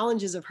the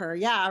challenges of her.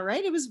 Yeah,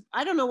 right. It was,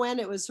 I don't know when,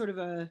 it was sort of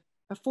a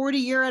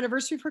 40-year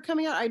anniversary of her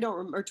coming out. I don't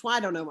remember, or I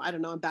don't know.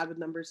 I'm bad with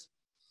numbers.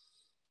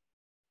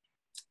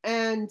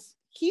 And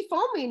he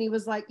phoned me and he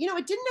was like,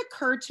 it didn't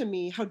occur to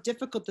me how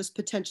difficult this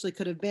potentially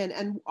could have been.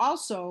 And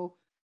also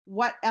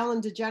what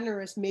Ellen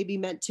DeGeneres maybe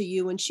meant to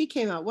you when she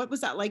came out. What was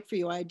that like for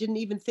you? I didn't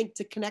even think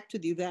to connect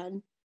with you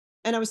then.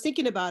 And I was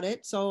thinking about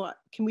it. So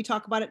can we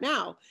talk about it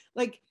now?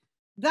 Like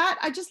that,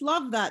 I just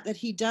love that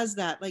he does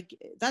that. Like,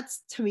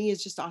 that's, to me,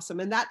 is just awesome.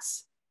 And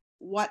that's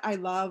what I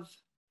love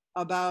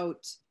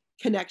about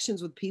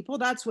connections with people.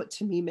 That's what,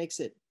 to me, makes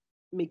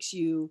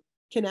you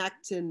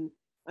connect and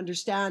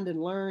understand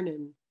and learn.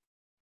 And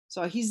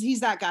so he's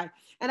that guy.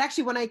 And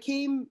actually, when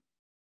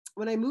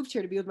I moved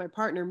here to be with my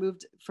partner,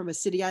 moved from a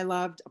city I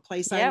loved, a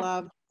place I Yep.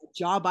 loved, a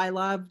job I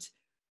loved.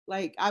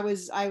 Like, I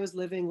was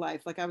living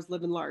life, like I was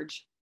living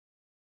large.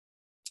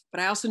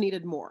 But I also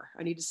needed more.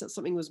 I needed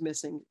something was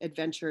missing,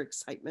 adventure,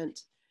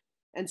 excitement.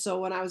 And so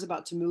when I was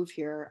about to move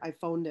here, I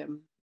phoned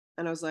him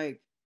And I was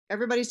like,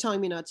 everybody's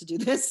telling me not to do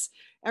this.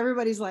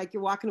 Everybody's like,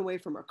 you're walking away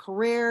from a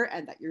career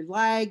and that your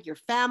your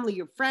family,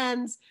 your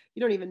friends,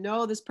 you don't even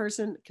know this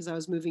person, because I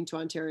was moving to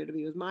Ontario to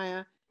be with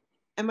Maya.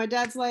 And my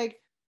dad's like,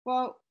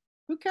 well,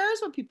 who cares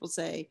what people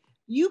say?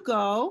 You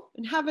go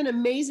and have an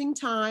amazing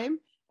time.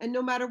 And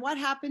no matter what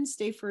happens,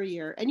 stay for a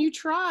year and you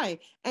try.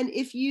 And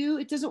if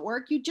it doesn't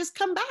work, you just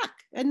come back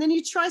and then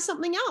you try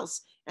something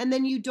else. And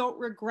then you don't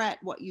regret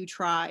what you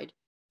tried,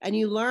 and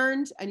you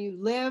learned and you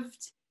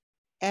lived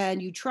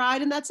and you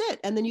tried, and that's it.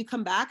 And then you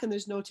come back and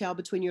there's no tail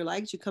between your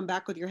legs. You come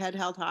back with your head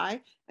held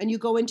high and you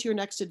go into your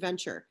next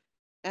adventure.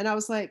 And I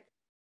was like,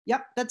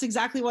 yep, that's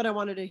exactly what I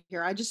wanted to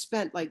hear. I just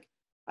spent like,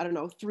 I don't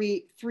know,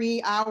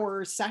 3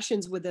 hour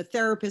sessions with a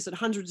therapist at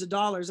hundreds of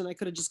dollars. And I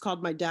could have just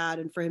called my dad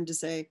and for him to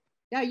say,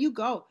 yeah, you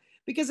go.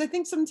 Because I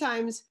think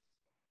sometimes,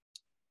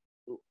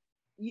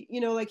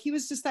 like he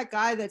was just that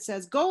guy that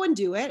says, go and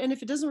do it. And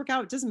if it doesn't work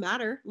out, it doesn't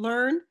matter.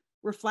 Learn,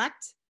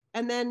 reflect,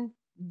 and then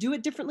do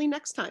it differently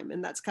next time.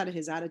 And that's kind of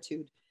his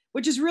attitude,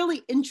 which is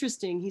really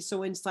interesting. He's so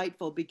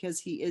insightful because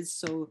he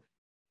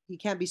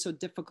can be so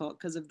difficult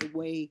because of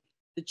the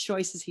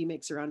choices he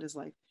makes around his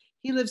life.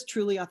 He lives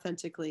truly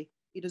authentically.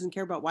 He doesn't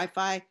care about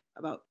Wi-Fi,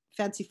 about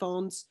fancy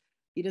phones.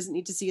 He doesn't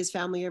need to see his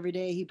family every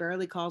day. He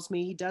barely calls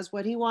me. He does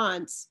what he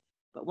wants.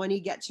 But when he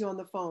gets you on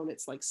the phone,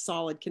 it's like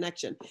solid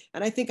connection.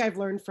 And I think I've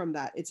learned from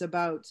that. It's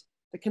about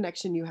the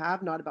connection you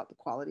have, not about the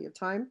quality of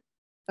time.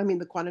 I mean,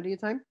 the quantity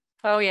of time.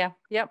 Oh yeah.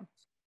 Yep.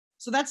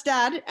 So that's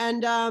dad.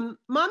 And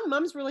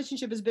mom's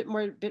relationship is a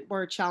bit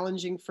more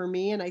challenging for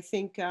me. And I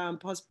think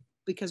plus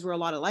because we're a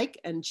lot alike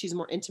and she's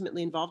more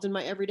intimately involved in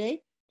my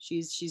everyday.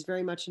 She's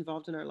very much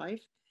involved in our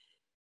life.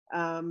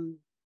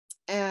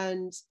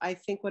 And I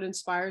think what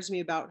inspires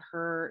me about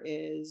her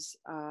is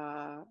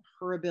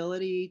her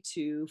ability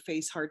to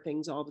face hard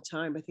things all the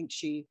time. I think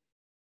she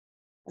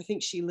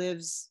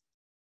lives,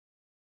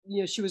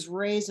 she was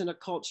raised in a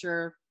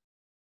culture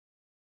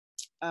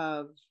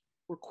of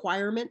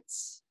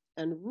requirements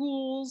and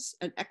rules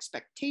and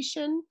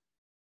expectation.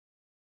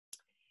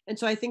 And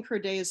so I think her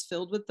day is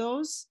filled with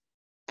those.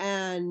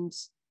 And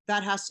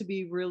that has to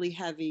be really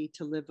heavy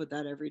to live with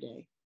that every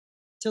day,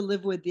 to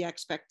live with the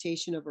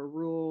expectation of a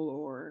rule,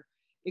 or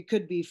it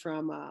could be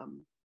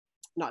from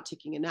not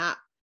taking a nap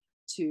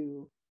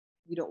to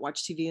you don't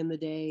watch TV in the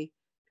day,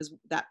 because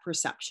that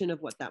perception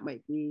of what that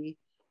might be.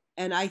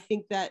 And I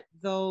think that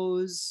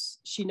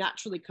she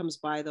naturally comes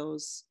by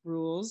those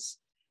rules.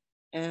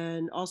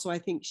 And also I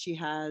think she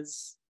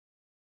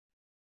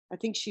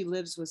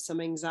lives with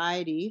some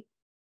anxiety.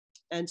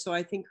 And so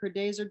I think her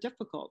days are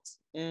difficult.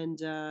 And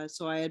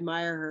so I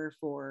admire her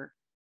for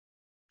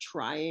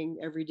trying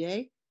every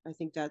day. I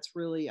think that's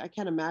really, I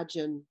can't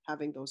imagine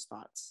having those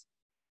thoughts.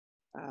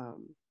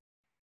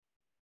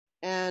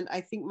 And I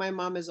think my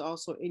mom is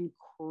also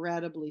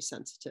incredibly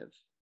sensitive.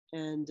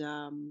 And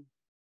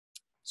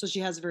so she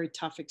has a very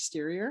tough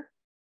exterior.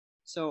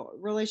 So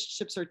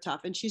relationships are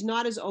tough. And she's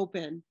not as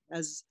open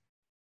as,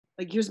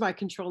 like, here's my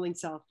controlling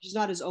self. She's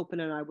not as open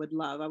as I would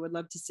love. I would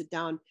love to sit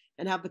down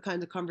and have the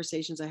kinds of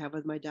conversations I have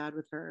with my dad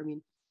with her. I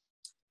mean,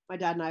 my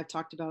dad and I have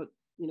talked about,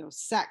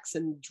 sex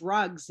and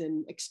drugs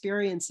and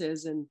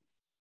experiences and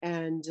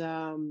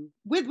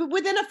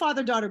within a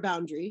father-daughter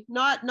boundary,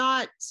 not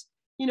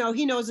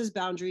he knows his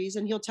boundaries,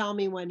 and he'll tell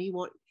me when he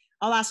won't.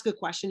 I'll ask a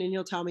question and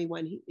he'll tell me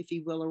if he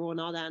will or will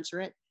not answer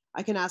it.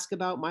 I can ask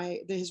about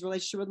his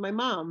relationship with my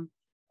mom,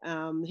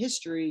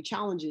 history,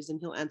 challenges, and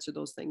he'll answer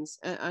those things,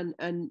 and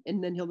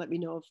then he'll let me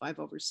know if I've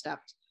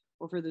overstepped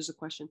or if there's a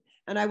question.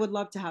 And I would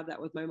love to have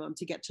that with my mom,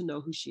 to get to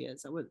know who she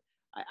is.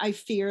 I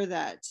fear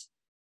that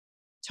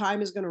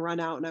time is going to run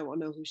out and I won't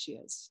know who she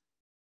is.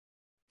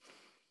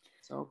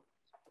 So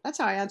that's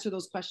how I answer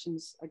those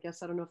questions. I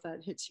guess I don't know if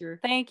that hits your.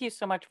 Thank you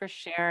so much for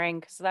sharing,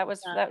 because there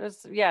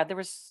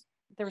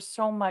was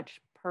so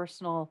much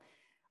personal,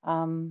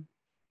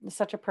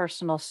 such a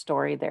personal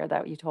story there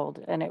that you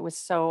told, and it was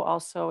so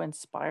also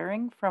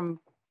inspiring from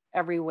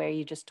every way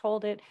you just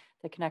told it,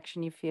 the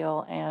connection you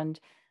feel, and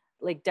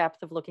like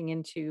depth of looking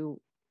into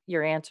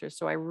your answers.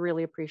 So I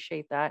really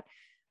appreciate that.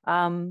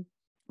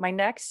 My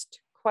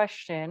next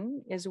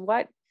question is,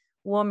 what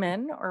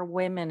woman or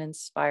women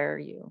inspire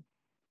you?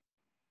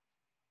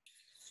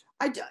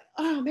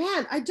 Oh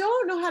man, I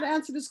don't know how to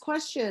answer this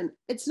question.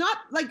 It's not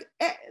like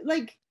I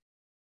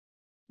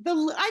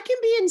can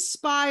be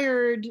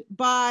inspired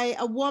by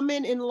a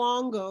woman in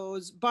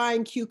Longo's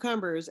buying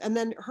cucumbers, and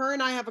then her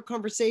and I have a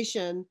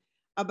conversation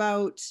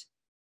about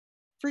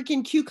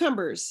freaking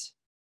cucumbers,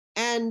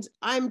 and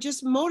I'm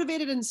just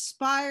motivated,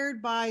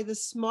 inspired by the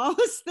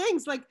smallest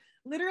things, like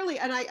literally.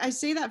 And I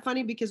say that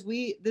funny because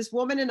this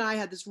woman and I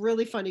had this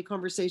really funny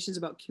conversations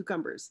about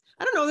cucumbers.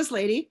 I don't know this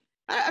lady.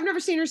 I've never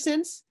seen her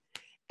since.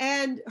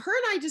 And her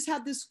and I just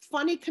had this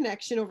funny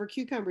connection over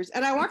cucumbers.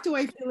 And I walked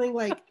away feeling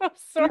like,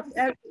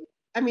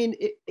 I mean,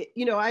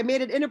 I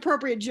made an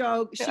inappropriate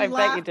joke. I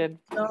bet you did.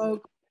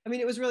 Joke. I mean,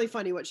 it was really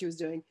funny what she was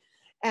doing.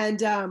 And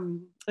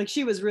like,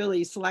 she was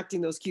really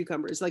selecting those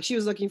cucumbers. Like, she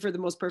was looking for the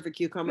most perfect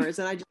cucumbers.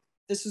 And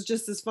this was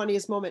just this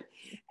funniest moment.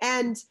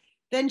 And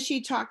then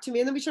she talked to me,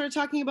 and then we started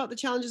talking about the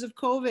challenges of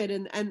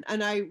COVID,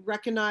 and I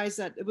recognized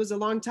that it was a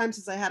long time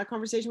since I had a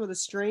conversation with a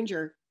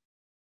stranger.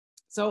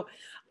 So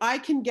I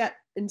can get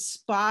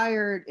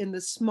inspired in the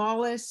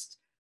smallest,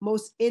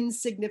 most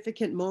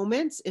insignificant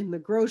moments, in the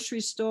grocery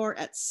store,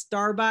 at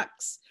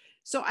Starbucks.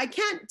 So I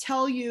can't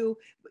tell you,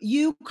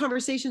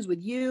 conversations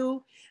with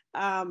you,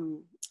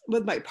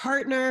 with my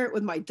partner,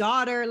 with my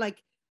daughter,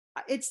 like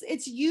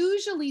it's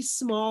usually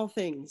small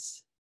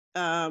things.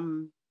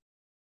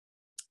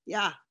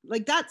 Yeah,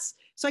 like that's,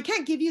 so I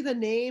can't give you the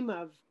name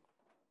of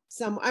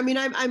some, I mean,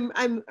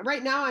 I'm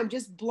right now, I'm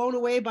just blown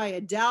away by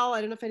Adele.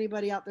 I don't know if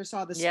anybody out there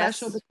saw the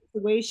special, Yes. but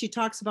the way she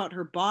talks about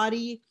her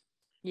body,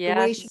 the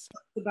way she Yes.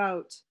 talks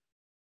about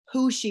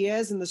who she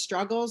is and the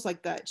struggles,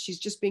 like that, she's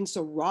just being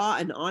so raw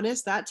and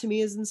honest. That to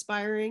me is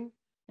inspiring.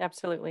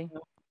 Absolutely.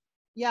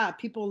 Yeah,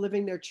 people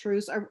living their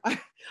truths.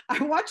 I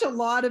watch a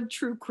lot of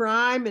true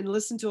crime and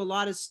listen to a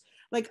lot of,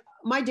 like,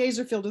 my days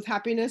are filled with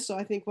happiness. So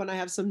I think when I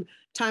have some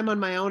time on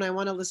my own, I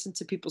want to listen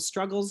to people's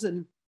struggles.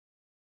 And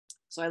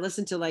so I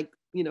listen to, like,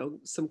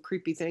 some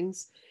creepy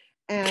things.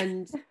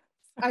 And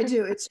I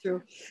do, it's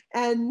true.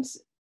 And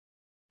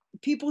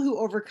people who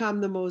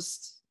overcome the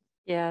most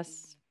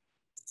Yes.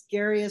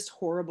 scariest,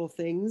 horrible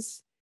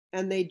things,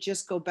 and they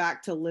just go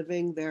back to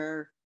living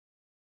their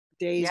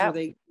days where Yep.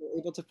 they were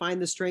able to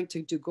find the strength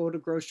to go to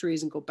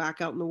groceries and go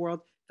back out in the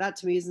world. That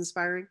to me is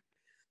inspiring.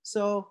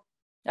 So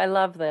I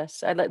love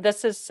this.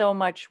 This is so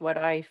much what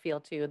I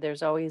feel too.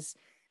 There's always,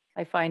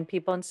 I find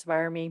people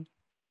inspire me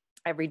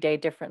every day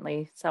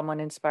differently. Someone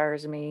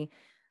inspires me,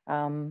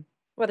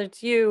 whether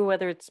it's you,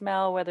 whether it's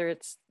Mel, whether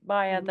it's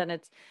Maya, mhm. then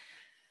it's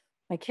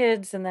my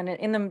kids, and then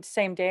in the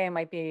same day, it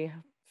might be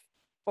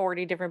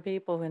 40 different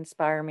people who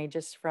inspire me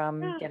just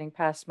from Yeah. getting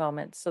past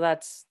moments. So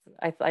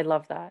I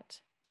love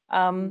that. Mhm.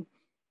 Um,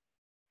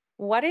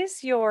 what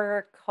is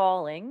your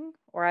calling,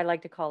 or I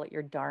like to call it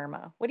your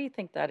dharma? What do you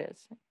think that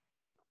is?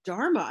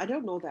 Dharma, I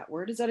don't know that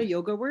word. Is that a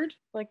yoga word?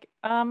 Like,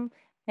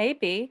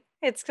 maybe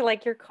it's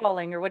like your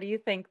calling, or what do you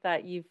think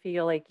that you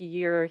feel like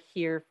you're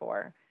here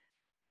for?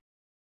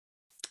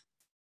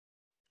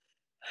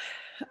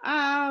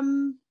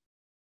 Um,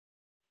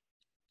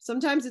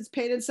 Sometimes it's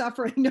pain and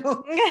suffering.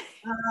 No.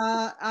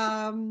 Uh,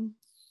 um,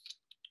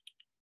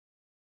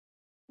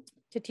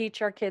 To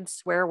teach our kids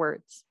swear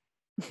words.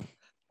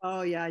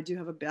 oh yeah, I do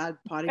have a bad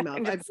potty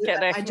mouth. I'm just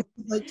kidding. I just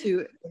like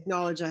to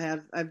acknowledge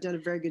I've done a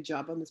very good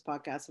job on this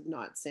podcast of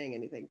not saying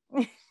anything.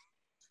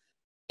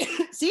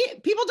 See,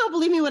 people don't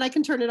believe me when I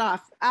can turn it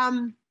off.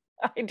 I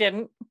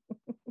didn't.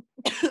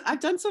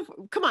 I've done so.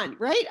 Come on,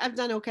 right? I've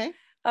done okay.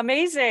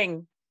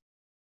 Amazing.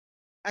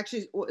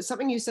 Actually,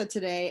 something you said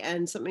today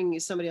and something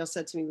somebody else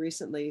said to me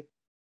recently.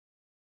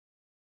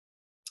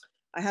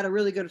 I had a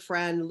really good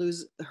friend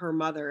lose her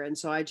mother, and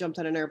so I jumped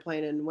on an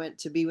airplane and went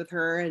to be with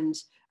her.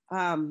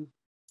 Um,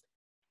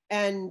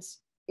 and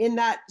in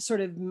that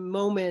sort of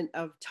moment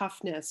of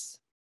toughness,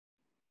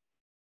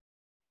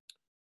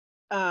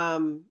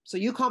 so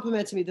you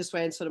complimented me this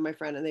way, and so did my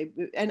friend,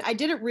 and I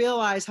didn't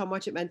realize how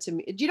much it meant to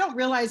me. You don't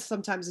realize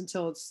sometimes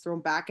until it's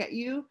thrown back at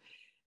you.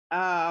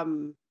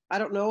 I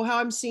don't know how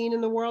I'm seen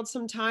in the world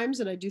sometimes,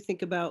 and I do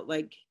think about,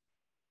 like,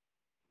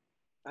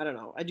 I don't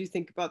know, I do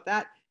think about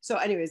that. So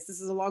anyways,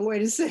 this is a long way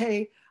to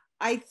say,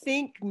 I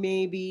think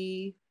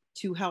maybe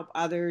to help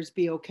others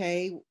be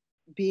okay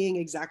being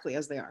exactly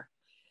as they are.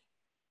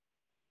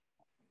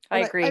 I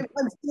And agree. I'm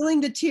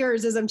feeling the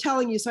tears as I'm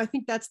telling you. So I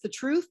think that's the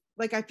truth.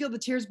 Like, I feel the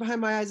tears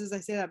behind my eyes as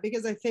I say that,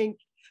 because I think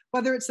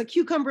whether it's the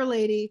cucumber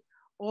lady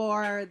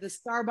or the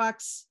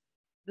Starbucks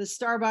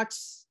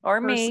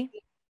Or person, me.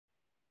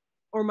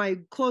 or my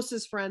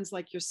closest friends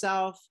like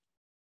yourself,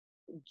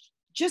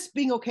 just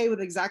being okay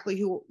with exactly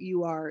who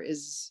you are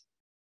is,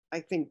 I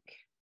think,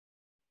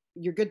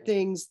 your good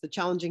things, the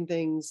challenging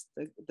things,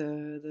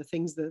 the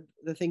things, the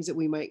things that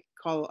we might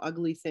call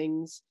ugly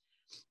things,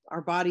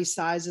 our body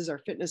sizes, our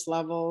fitness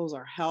levels,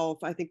 our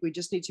health. I think we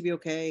just need to be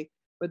okay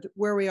with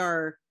where we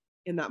are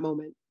in that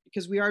moment,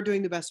 because we are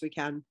doing the best we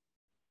can.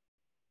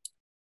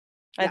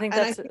 I Yeah, think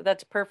and I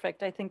that's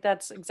perfect. I think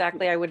that's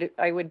exactly, I would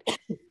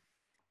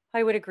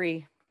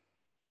agree,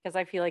 because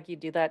I feel like you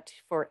do that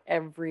for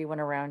everyone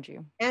around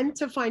you. and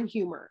to find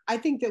humor. I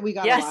think that we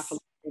got to laugh a Yes.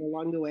 little bit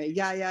along the way.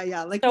 Yeah, yeah,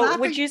 yeah. Like So laughing.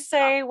 would you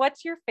say,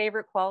 what's your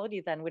favorite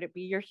quality then? Would it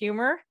be your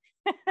humor?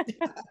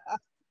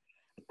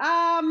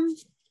 Um,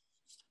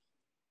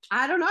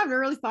 I don't know. I've never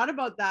really thought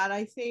about that.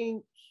 I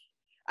think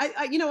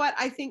you know what?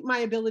 I think my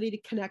ability to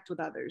connect with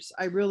others.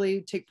 I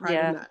really take pride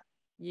in Yeah, that.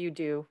 you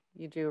do.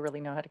 You do really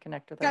know how to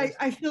connect with I, others.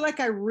 I feel like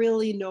I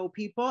really know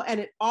people, and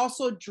it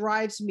also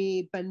drives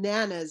me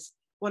bananas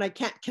when I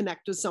can't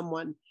connect with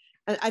someone.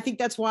 And I think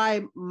that's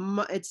why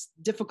it's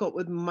difficult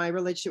with my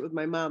relationship with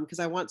my mom, because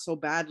I want so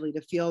badly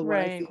to feel what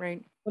I Right, feel.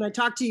 right. When I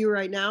talk to you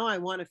right now, I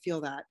want to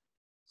feel that.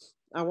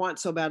 I want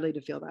so badly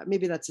to feel that.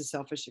 Maybe that's a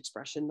selfish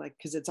expression, like,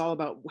 because it's all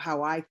about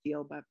how I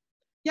feel. But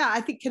yeah,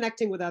 I think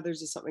connecting with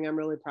others is something I'm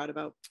really proud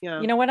about.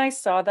 Yeah. You know, when I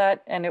saw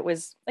that, and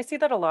I see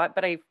that a lot,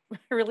 but I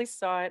really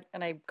saw it,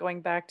 and I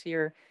going back to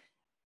your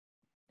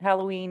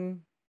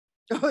Halloween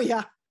Oh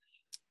yeah.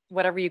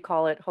 whatever you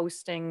call it,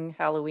 hosting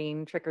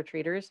Halloween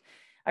trick-or-treaters.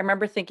 I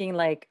remember thinking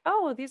like,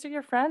 oh, these are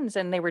your friends.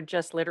 And they were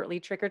just literally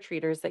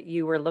trick-or-treaters that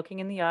you were looking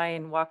in the eye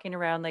and walking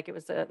around like it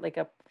was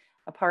a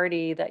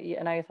party that you,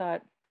 and I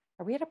thought,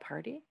 are we at a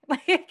party?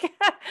 Like,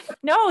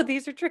 no,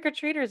 these are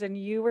trick-or-treaters, and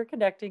you were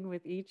connecting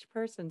with each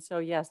person. So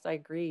yes, I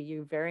agree.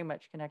 You very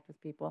much connect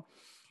with people.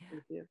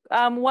 Thank you.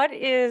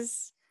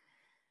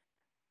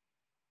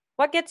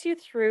 What gets you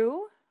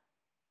through?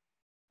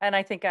 And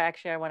I think I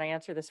want to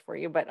answer this for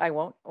you, but I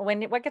won't.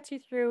 What gets you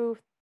through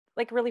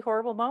like really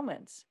horrible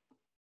moments?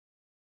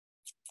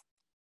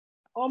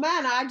 Oh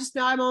man,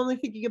 now I'm only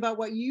thinking about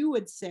what you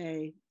would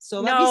say.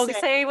 So let me No, say,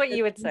 say what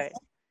you would say.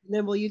 and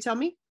then will you tell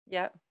me?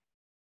 Yeah.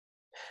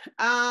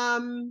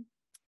 Um,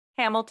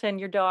 Hamilton,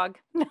 your dog.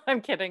 No,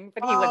 I'm kidding,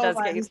 but he does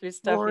get you I'm through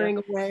stuff. Yeah.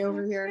 boring away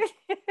over here.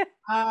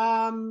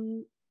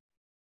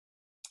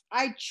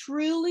 I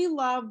truly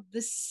love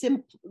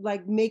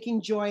like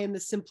making joy in the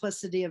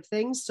simplicity of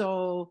things.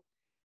 So,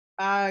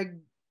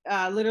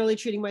 literally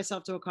treating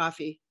myself to a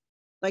coffee.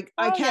 Like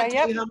I can't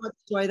tell you how much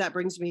joy that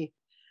brings me.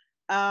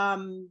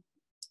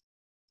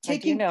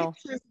 Taking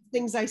pictures of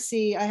things I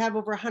see. I have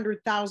over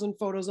 100,000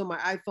 photos on my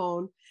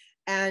iPhone,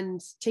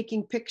 and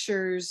taking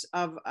pictures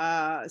of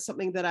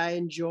something that I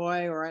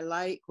enjoy or I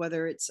like,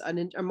 whether it's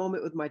a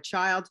moment with my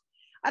child.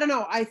 I don't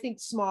know. I think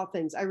small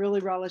things. I really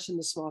relish in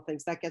the small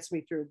things. That gets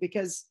me through,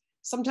 because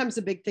sometimes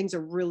the big things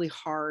are really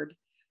hard.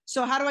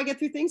 So how do I get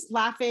through things?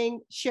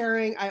 Laughing,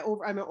 sharing.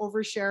 I'm an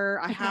oversharer.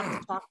 I have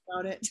to talk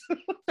about it.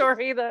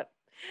 Sorry that.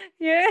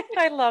 Yeah,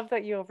 I love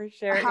that you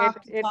overshare. I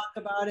have to talk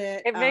about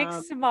it. It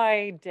makes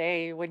my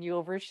day when you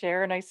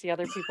overshare and I see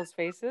other people's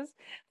faces.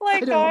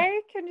 Like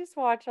I can just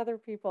watch other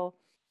people.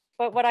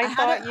 But what I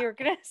thought you were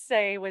gonna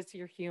say was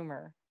your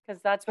humor,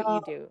 because that's what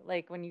you do.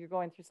 Like when you're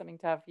going through something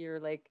tough, you're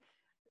like,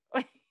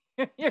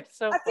 you're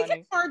so funny. I think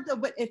it's hard though,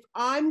 but if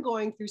I'm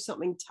going through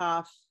something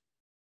tough,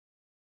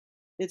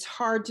 it's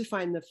hard to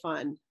find the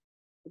fun,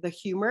 the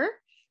humor.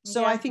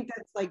 So I think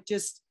that's like,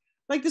 just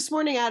like this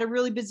morning, I had a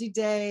really busy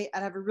day.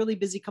 I'd have a really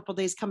busy couple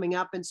days coming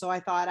up. And so I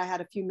thought I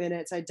had a few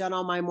minutes. I'd done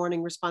all my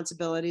morning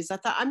responsibilities. I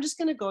thought I'm just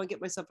going to go and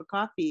get myself a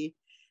coffee.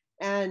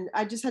 And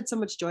I just had so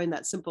much joy in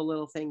that simple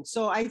little thing.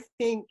 So I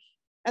think,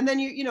 and then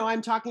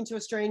I'm talking to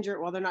a stranger.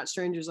 Well, they're not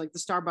strangers. Like the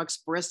Starbucks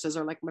baristas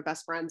are like my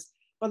best friends.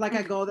 But like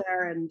I go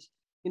there and,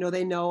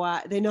 they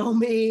know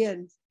me,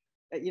 and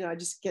I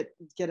just get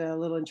a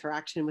little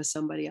interaction with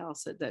somebody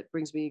else that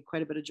brings me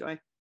quite a bit of joy.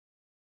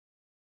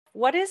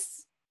 What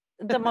is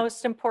the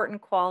most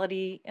important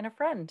quality in a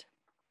friend?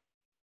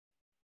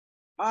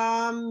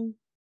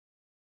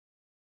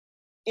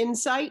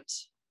 Insight,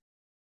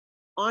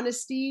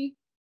 honesty,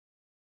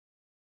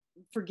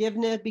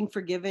 forgiveness, being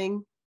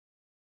forgiving.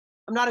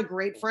 I'm not a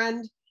great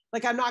friend.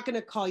 Like, I'm not going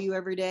to call you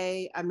every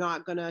day. I'm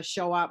not going to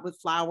show up with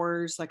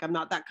flowers. Like, I'm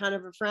not that kind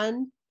of a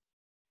friend.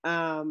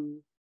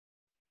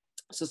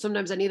 So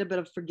sometimes I need a bit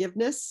of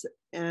forgiveness.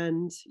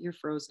 And you're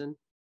frozen.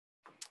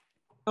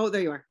 Oh,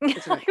 there you are.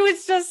 Right.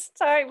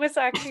 It was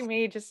actually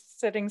me just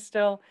sitting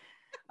still.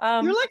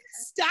 You're like a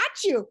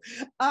statue.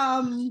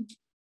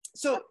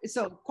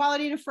 So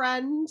quality in a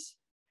friend,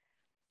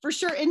 for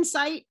sure.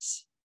 Insight,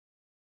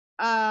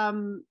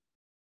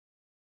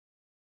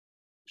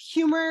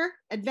 humor,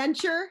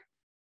 adventure.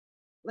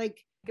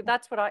 Like,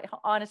 that's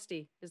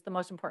honesty is the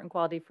most important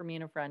quality for me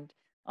in a friend.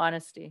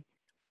 Honesty.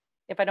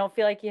 If I don't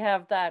feel like you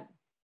have that,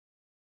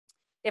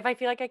 if I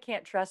feel like I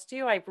can't trust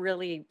you, I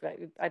don't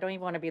even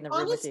want to be in the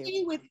room with you.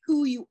 Honesty with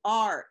who you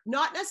are,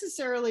 not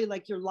necessarily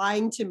like you're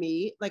lying to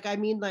me. Like, I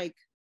mean, like,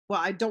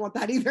 well, I don't want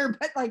that either,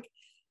 but like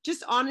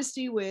just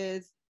honesty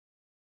with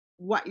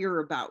what you're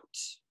about.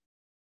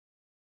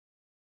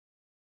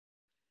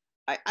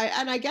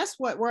 I guess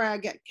where I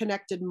get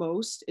connected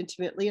most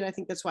intimately, and I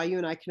think that's why you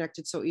and I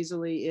connected so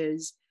easily,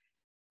 is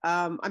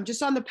I'm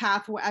just on the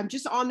pathway. I'm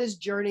just on this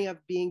journey of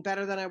being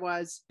better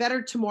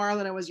tomorrow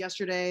than I was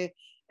yesterday.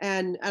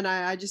 And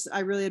I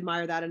really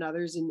admire that in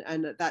others,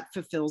 and that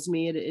fulfills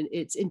me.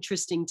 It's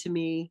interesting to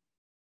me.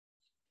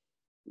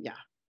 Yeah.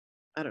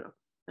 I don't know.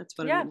 That's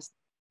what I'm going to say.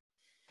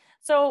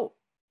 So,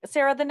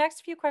 Sarah, the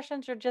next few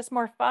questions are just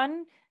more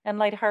fun and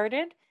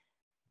lighthearted.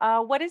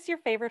 What is your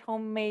favorite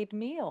homemade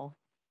meal?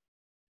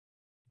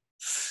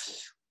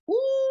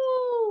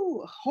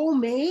 Ooh,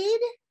 homemade?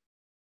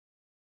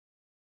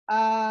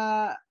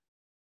 I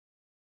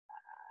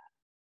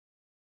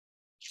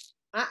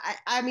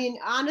mean,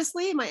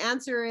 honestly, my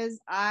answer is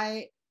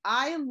I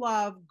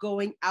love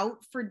going out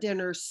for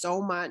dinner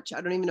so much.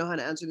 I don't even know how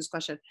to answer this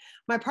question.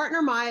 My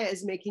partner Maya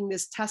is making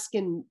this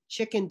Tuscan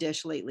chicken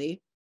dish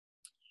lately.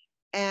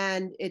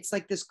 And it's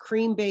like this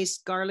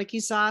cream-based garlicky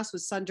sauce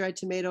with sun-dried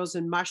tomatoes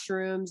and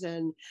mushrooms.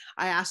 And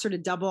I asked her to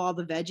double all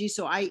the veggies.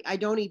 So I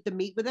don't eat the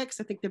meat with it because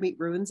I think the meat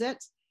ruins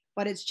it.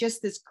 But it's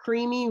just this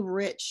creamy,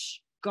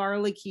 rich,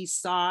 garlicky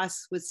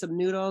sauce with some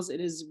noodles.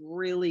 It is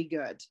really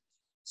good.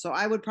 So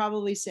I would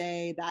probably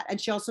say that. And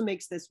she also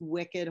makes this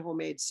wicked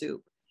homemade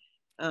soup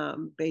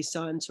based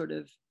on sort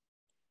of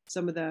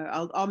some of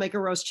I'll make a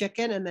roast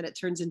chicken and then it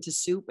turns into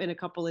soup in a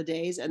couple of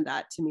days. And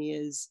that to me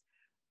is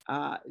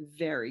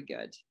very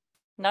good.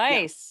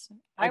 Nice.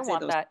 I I'd say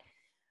want those. that.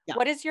 Yeah.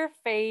 What is your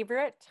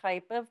favorite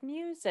type of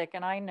music?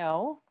 And I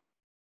know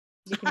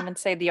you can even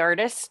say the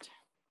artist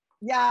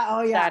Yeah.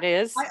 Oh, yeah. that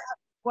is.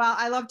 Well,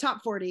 I love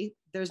top 40.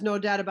 There's no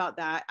doubt about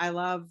that. I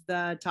love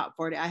the top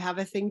 40. I have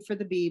a thing for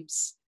the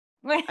Biebs.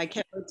 I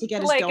can't wait to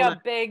get his Like donut.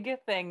 a big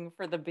thing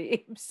for the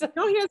Biebs.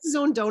 No, he has his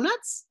own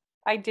donuts.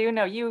 I do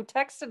know. You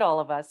texted all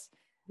of us,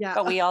 Yeah.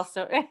 but we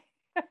also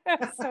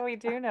so we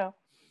do know.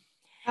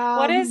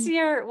 What Um, is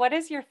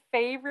your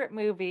favorite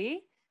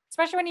movie?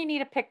 Especially when you need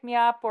to pick me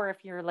up or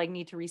if you're like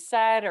need to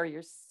reset or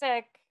you're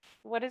sick.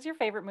 What is your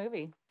favorite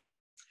movie?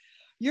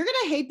 you're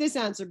gonna hate this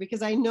answer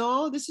because I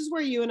know this is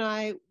where you and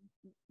I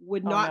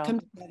would Oh not no. come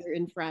together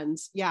in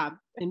friends. Yeah,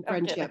 in I'm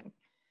friendship. kidding.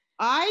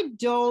 I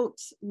don't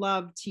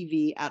love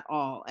TV at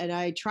all, and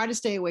I try to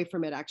stay away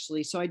from it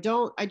actually. So I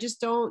don't. I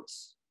just don't.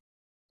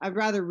 I'd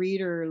rather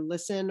read or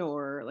listen,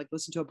 or like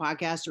listen to a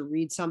podcast or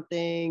read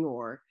something,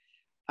 or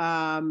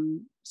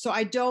so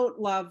I don't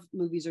love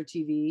movies or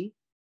TV.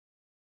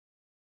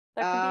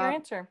 That can be your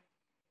answer.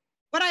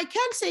 But I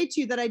can say to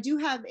you that I do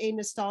have a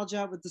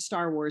nostalgia with the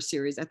Star Wars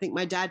series. I think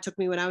my dad took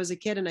me when I was a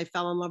kid and I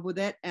fell in love with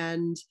it.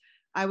 And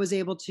I was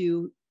able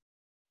to,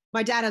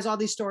 my dad has all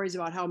these stories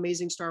about how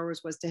amazing Star Wars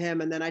was to him.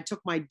 And then I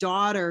took my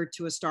daughter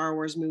to a Star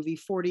Wars movie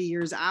 40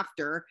 years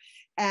after.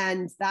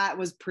 And that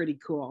was pretty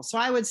cool. So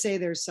I would say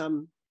there's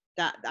some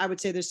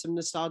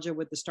nostalgia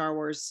with the Star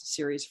Wars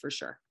series for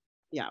sure.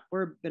 Yeah,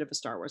 we're a bit of a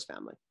Star Wars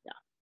family. Yeah.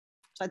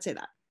 So I'd say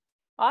that.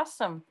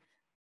 Awesome.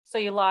 So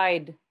you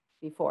lied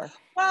before.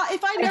 Well,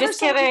 if I I'm never just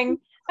saw kidding.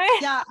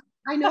 yeah,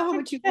 I know how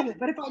much you love it,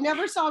 but if I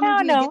never saw a No,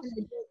 movie no. again,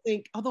 I don't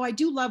think, although I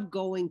do love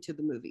going to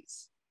the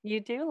movies, You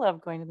do love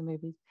going to the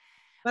movies.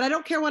 but I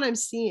don't care what I'm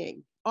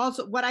seeing.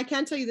 Also, what I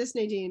can tell you this,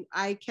 Nadine,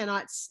 I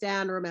cannot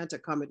stand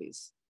romantic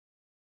comedies.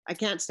 I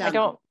can't stand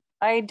them.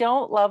 I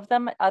don't love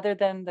them other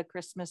than the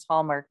Christmas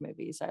Hallmark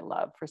movies I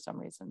love for some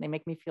reason. They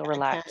make me feel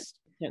relaxed.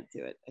 I can't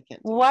do it. I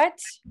can't do What?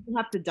 it. You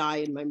have to die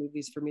in my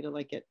movies for me to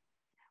like it.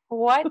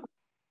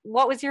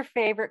 What was your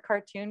favorite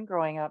cartoon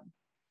growing up?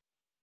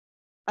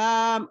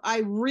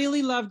 I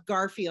really loved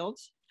Garfield.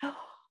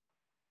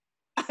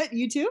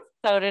 You too?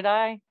 So did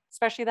I,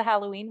 especially the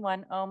Halloween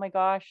one. Oh my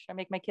gosh, I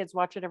make my kids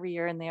watch it every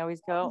year and they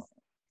always go.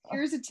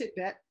 Here's a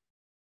tidbit.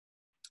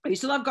 I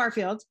used to love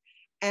Garfield,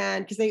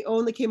 and because they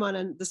only came on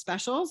in the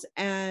specials,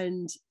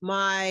 and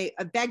I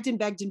begged and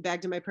begged and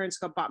begged, and my parents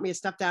bought me a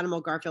stuffed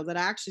animal Garfield that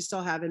I actually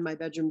still have in my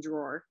bedroom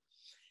drawer.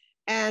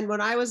 And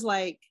when I was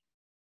like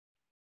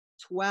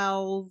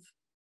 12,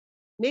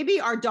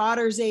 maybe our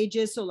daughter's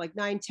ages, so like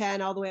 9,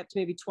 10, all the way up to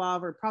maybe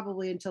 12, or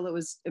probably until it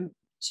was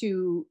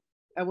too,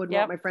 I wouldn't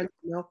want my friends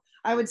to know.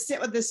 I would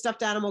sit with this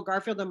stuffed animal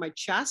Garfield on my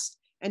chest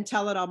and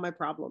tell it all my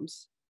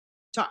problems.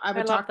 I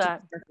would talk to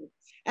Garfield.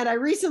 And I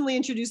recently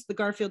introduced the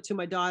Garfield to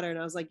my daughter, and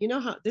I was like, you know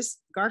how this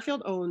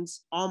Garfield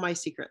owns all my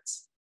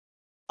secrets,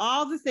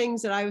 all the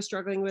things that I was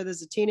struggling with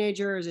as a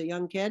teenager, as a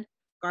young kid.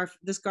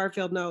 This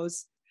Garfield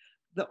knows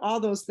all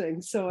those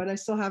things. So, and I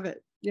still have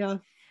it. Yeah.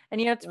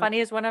 And you know, what's funny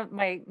is one of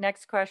my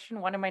next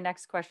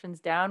questions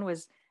down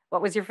was,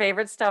 what was your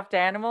favorite stuffed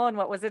animal and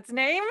what was its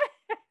name?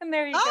 And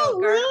there you go. Oh,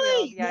 Garfield.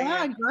 really?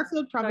 Yeah,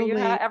 Garfield probably. So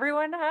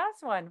everyone has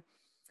one.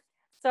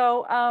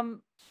 So,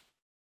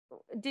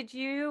 do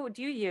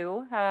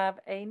you have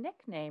a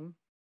nickname?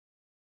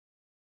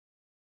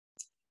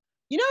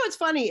 You know what's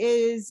funny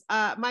is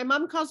my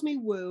mom calls me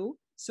Woo.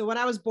 So when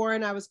I was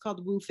born, I was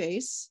called Woo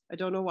Face. I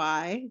don't know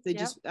why. I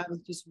was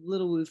just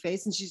little Woo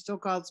Face, and she still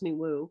calls me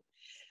Woo.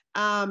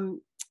 Wherever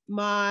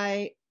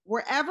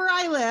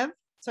I live,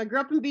 so I grew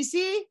up in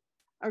BC.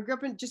 I grew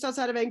up just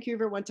outside of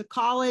Vancouver, went to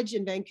college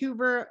in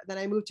Vancouver. Then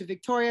I moved to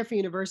Victoria for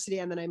university,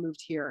 and then I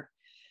moved here.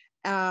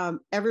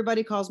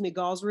 Everybody calls me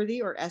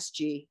Galsworthy or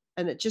SG,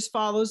 and it just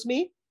follows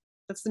me.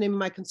 That's the name of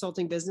my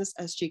consulting business,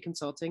 SG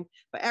Consulting.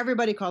 But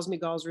everybody calls me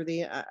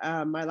Galsworthy,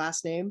 my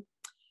last name.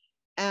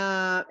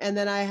 And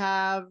then I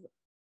have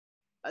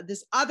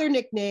this other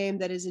nickname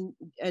that is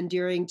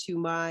endearing to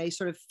my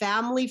sort of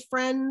family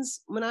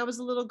friends when I was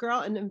a little girl.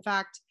 And in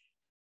fact,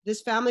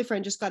 this family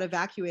friend just got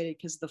evacuated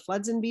because of the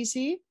floods in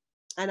BC.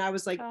 And I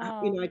was like,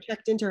 I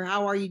checked into her,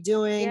 how are you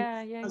doing?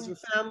 How's your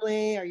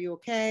family? Are you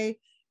okay?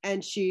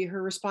 And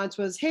her response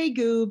was, hey,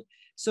 Goob.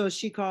 So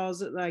she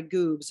calls it like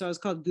Goob. So I was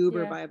called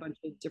Goober by a bunch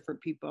of different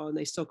people, and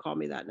they still call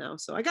me that now.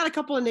 So I got a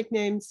couple of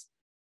nicknames.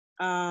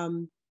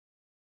 So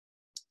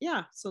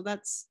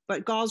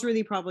but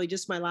Galsworthy, probably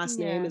just my last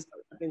name, is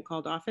what I've been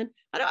called often.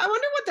 I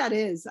wonder what that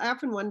is. I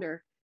often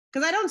wonder,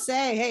 because I don't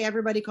say, hey,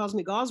 everybody calls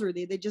me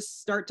Galsworthy. They just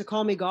start to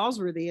call me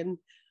Galsworthy, and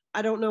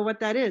I don't know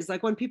what that is.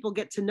 Like when people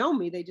get to know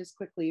me, they just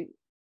quickly,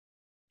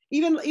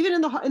 even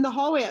in the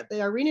hallway at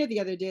the arena the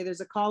other day,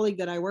 there's a colleague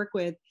that I work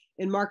with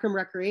in Markham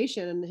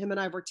Recreation, and him and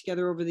I have worked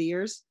together over the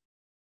years.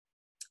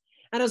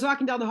 And I was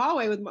walking down the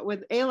hallway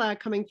with Ayla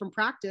coming from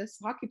her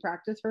hockey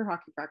practice,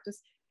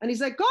 and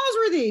he's like,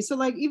 Galsworthy. So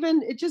like,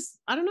 even it just,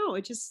 I don't know,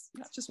 it's just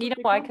you know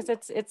why? Because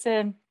it's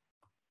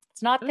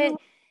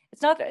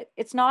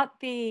not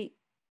the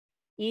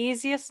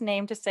easiest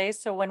name to say.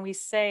 So when we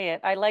say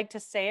it, I like to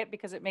say it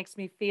because it makes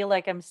me feel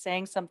like I'm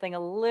saying something a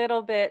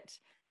little bit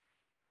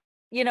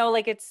you know,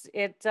 like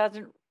it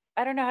doesn't,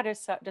 I don't know how to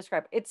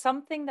describe. It's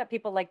something that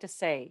people like to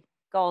say,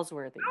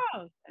 Galsworthy. Oh,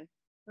 okay.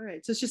 All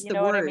right. So it's just You the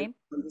know what I word mean?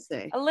 to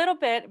say. A little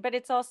bit, but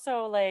it's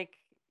also like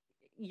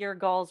you're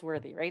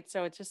Galsworthy, right?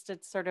 So it's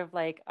sort of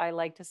like I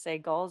like to say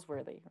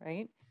Galsworthy,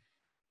 right?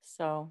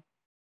 So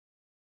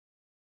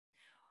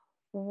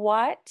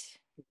what,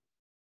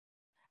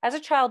 as a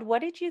child, what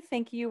did you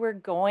think you were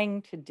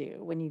going to do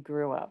when you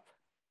grew up?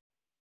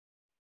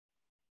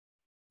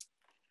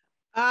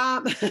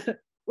 Um,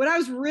 when I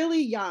was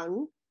really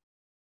young,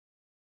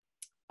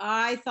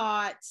 I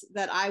thought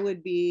that I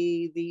would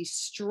be the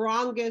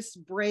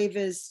strongest,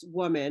 bravest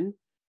woman,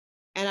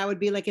 and I would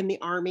be like in the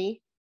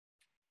army,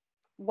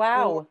 or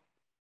Wow.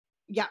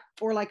 yeah,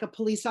 or like a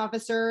police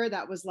officer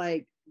that was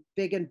like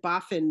big and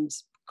buff and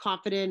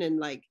confident and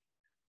like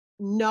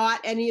not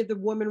any of the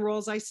woman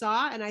roles I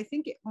saw. And I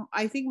think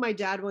my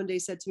dad one day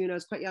said to me when I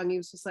was quite young, he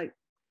was just like,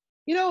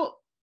 you know,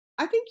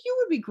 I think you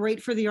would be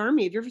great for the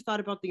army. Have you ever thought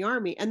about the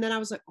army? And then I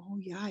was like, oh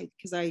yeah,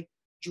 because I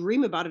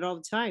dream about it all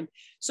the time.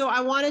 So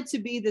I wanted to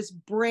be this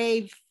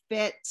brave,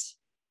 fit,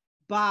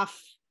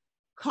 buff,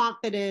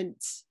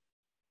 confident,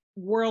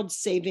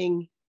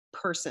 world-saving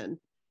person.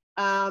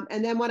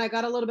 And then when I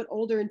got a little bit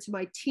older into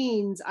my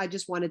teens, I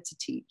just wanted to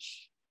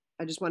teach.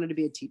 I just wanted to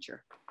be a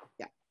teacher.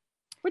 Yeah.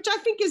 Which I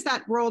think is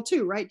that role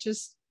too, right?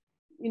 Just,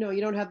 you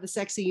don't have the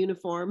sexy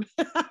uniform.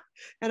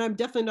 And I'm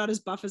definitely not as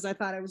buff as I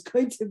thought I was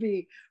going to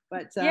be.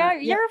 But Yeah, yeah.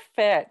 you're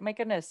fit. My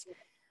goodness.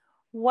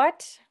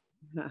 What?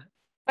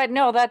 But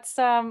no, that's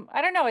I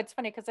don't know, it's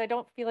funny because I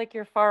don't feel like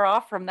you're far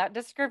off from that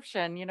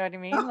description, you know what I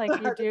mean?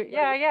 Like you do.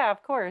 Yeah, yeah,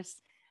 of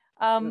course.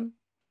 Um,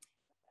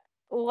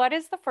 what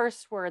is the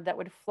first word that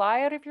would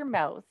fly out of your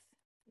mouth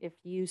if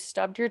you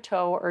stubbed your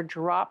toe or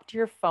dropped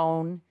your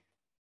phone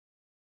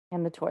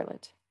in the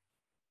toilet?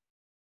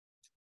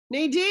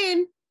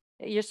 Nadine,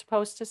 You're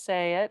supposed to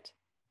say it.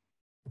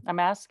 I'm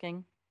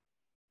asking.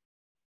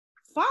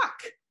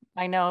 fuck.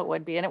 I know it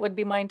would be, and it would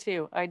be mine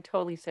too. I'd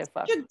totally say Such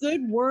fuck. a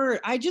good word.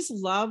 I just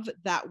love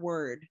that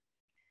word.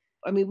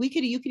 I mean, you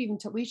could even,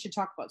 we should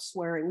talk about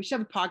swearing. We should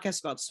have a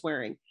podcast about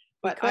swearing, We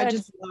but I could.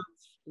 just love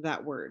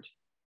that word.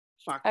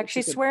 Fuck. It's a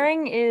Actually, good word.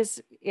 swearing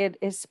is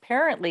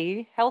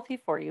apparently healthy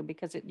for you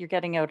because you're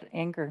getting out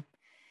anger.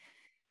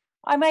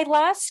 My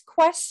last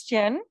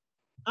question,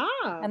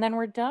 Ah, and then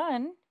we're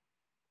done.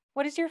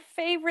 What is your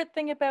favorite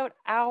thing about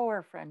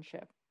our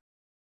friendship?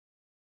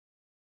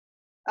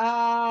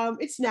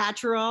 it's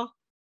natural.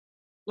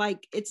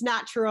 Like it's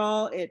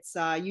natural. It's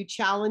you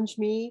challenge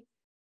me.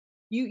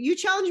 You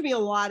challenge me a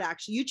lot,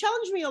 actually. You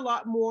challenge me a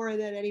lot more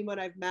than anyone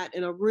I've met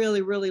in a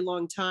really, really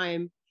long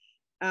time.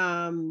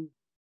 Um,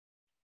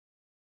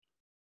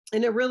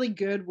 in a really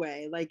good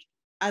way. Like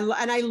I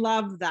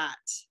love that.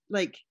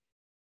 Like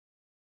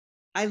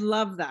I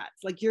love that.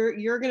 Like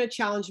you're gonna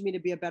challenge me to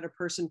be a better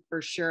person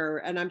for sure.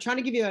 And I'm trying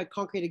to give you a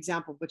concrete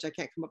example, which I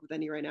can't come up with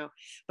any right now.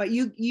 But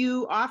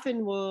you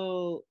often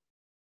will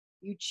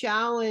you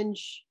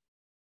challenge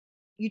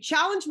you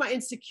challenge my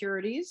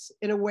insecurities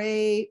in a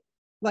way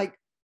like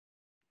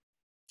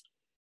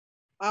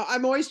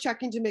I'm always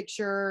checking to make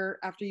sure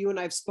after you and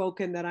I've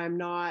spoken that I'm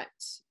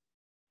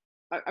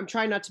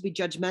trying not to be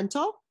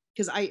judgmental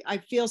because I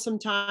feel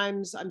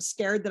sometimes I'm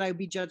scared that I'd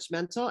be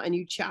judgmental and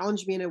you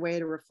challenge me in a way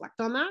to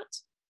reflect on that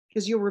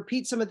because you'll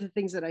repeat some of the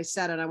things that I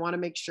said and I want to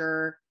make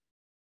sure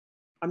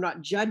I'm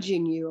not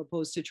judging you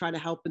opposed to trying to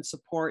help and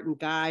support and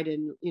guide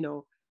and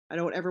I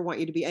don't ever want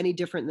you to be any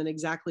different than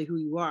exactly who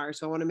you are.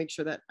 So I want to make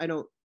sure that I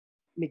don't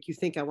make you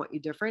think I want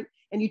you different.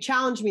 And you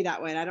challenge me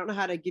that way. And I don't know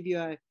how to give you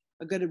a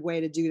good way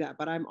to do that,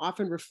 but I'm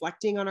often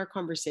reflecting on our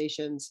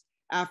conversations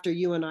after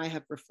you and I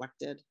have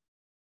reflected.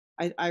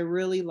 I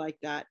really like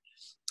that.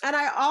 And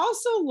I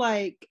also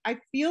I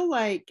feel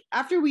like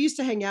after we used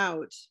to hang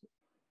out,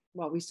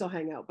 well, we still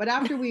hang out, but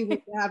after we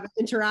would have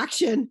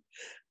interaction,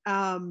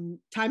 time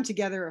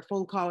together, a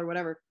phone call or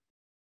whatever,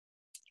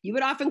 you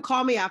would often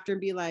call me after and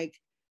be like,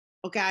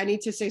 okay, I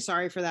need to say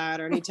sorry for that,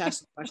 or I need to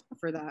ask a question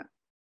for that.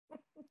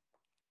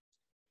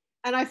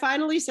 And I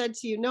finally said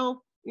to you,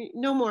 no,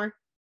 no more.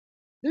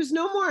 There's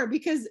no more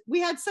because we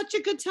had such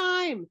a good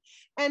time.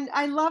 And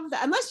I love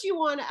that. Unless you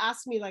want to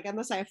ask me, like,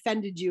 unless I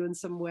offended you in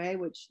some way,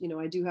 which,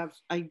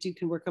 I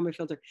can work on my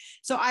filter.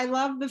 So I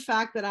love the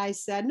fact that I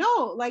said,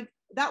 no, like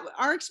that,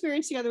 our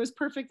experience together was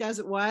perfect as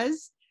it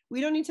was.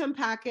 We don't need to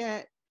unpack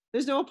it.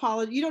 There's no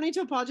apology. You don't need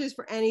to apologize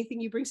for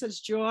anything. You bring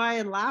such joy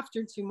and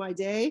laughter to my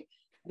day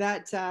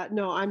that,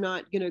 no, I'm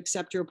not going to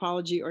accept your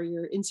apology or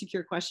your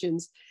insecure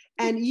questions.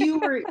 And you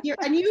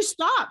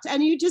stopped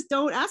and you just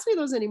don't ask me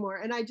those anymore.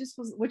 And I just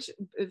was, which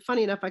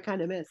funny enough, I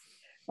kind of miss,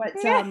 but,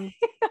 and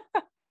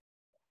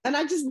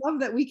I just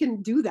love that we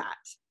can do that.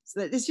 So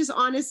that it's just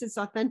honest, it's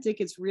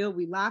authentic, it's real.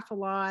 We laugh a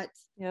lot.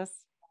 Yes.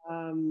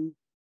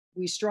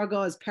 We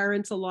struggle as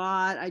parents a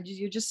lot.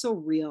 You're just so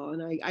real.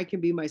 And I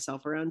can be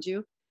myself around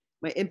you.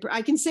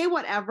 I can say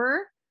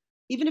whatever,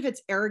 even if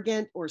it's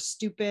arrogant or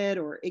stupid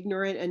or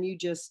ignorant. And you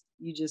just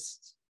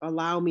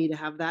allow me to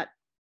have that,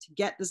 to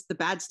get the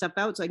bad stuff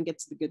out so I can get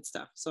to the good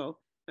stuff. So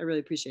I really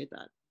appreciate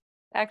that.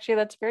 Actually,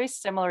 that's very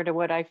similar to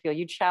what I feel.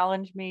 You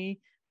challenge me,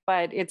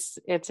 but it's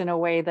in a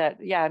way that,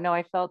 yeah, no,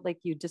 I felt like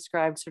you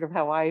described sort of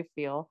how I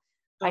feel.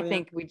 Oh, I yeah.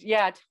 think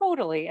yeah,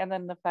 totally. And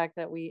then the fact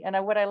that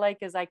what I like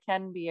is I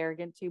can be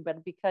arrogant too,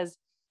 but because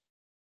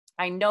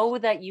I know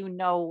that you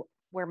know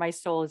where my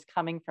soul is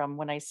coming from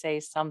when I say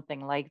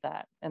something like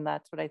that. And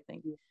that's what I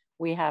think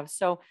we have.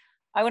 So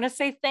I want to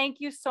say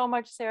thank you so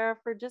much, Sarah,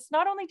 for just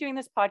not only doing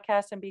this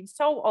podcast and being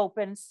so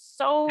open,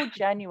 so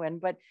genuine,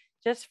 but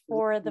just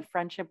for the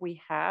friendship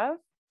we have.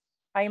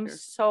 I am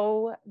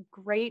so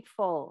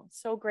grateful,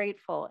 so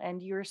grateful. And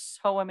you're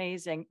so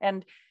amazing.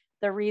 And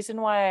the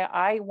reason why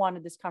I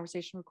wanted this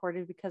conversation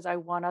recorded because I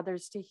want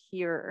others to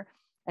hear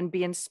and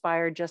be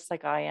inspired just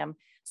like I am.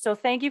 So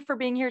thank you for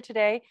being here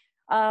today.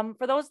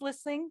 For those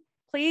listening,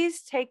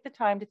 please take the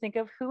time to think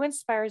of who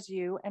inspires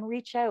you and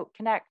reach out,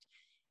 connect.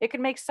 It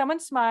could make someone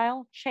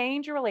smile,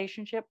 change a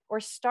relationship, or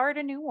start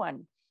a new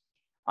one.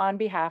 On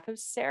behalf of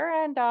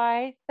Sarah and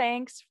I,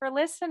 thanks for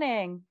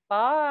listening.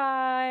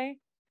 Bye.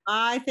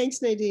 Bye.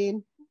 Thanks,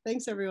 Nadine.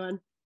 Thanks, everyone.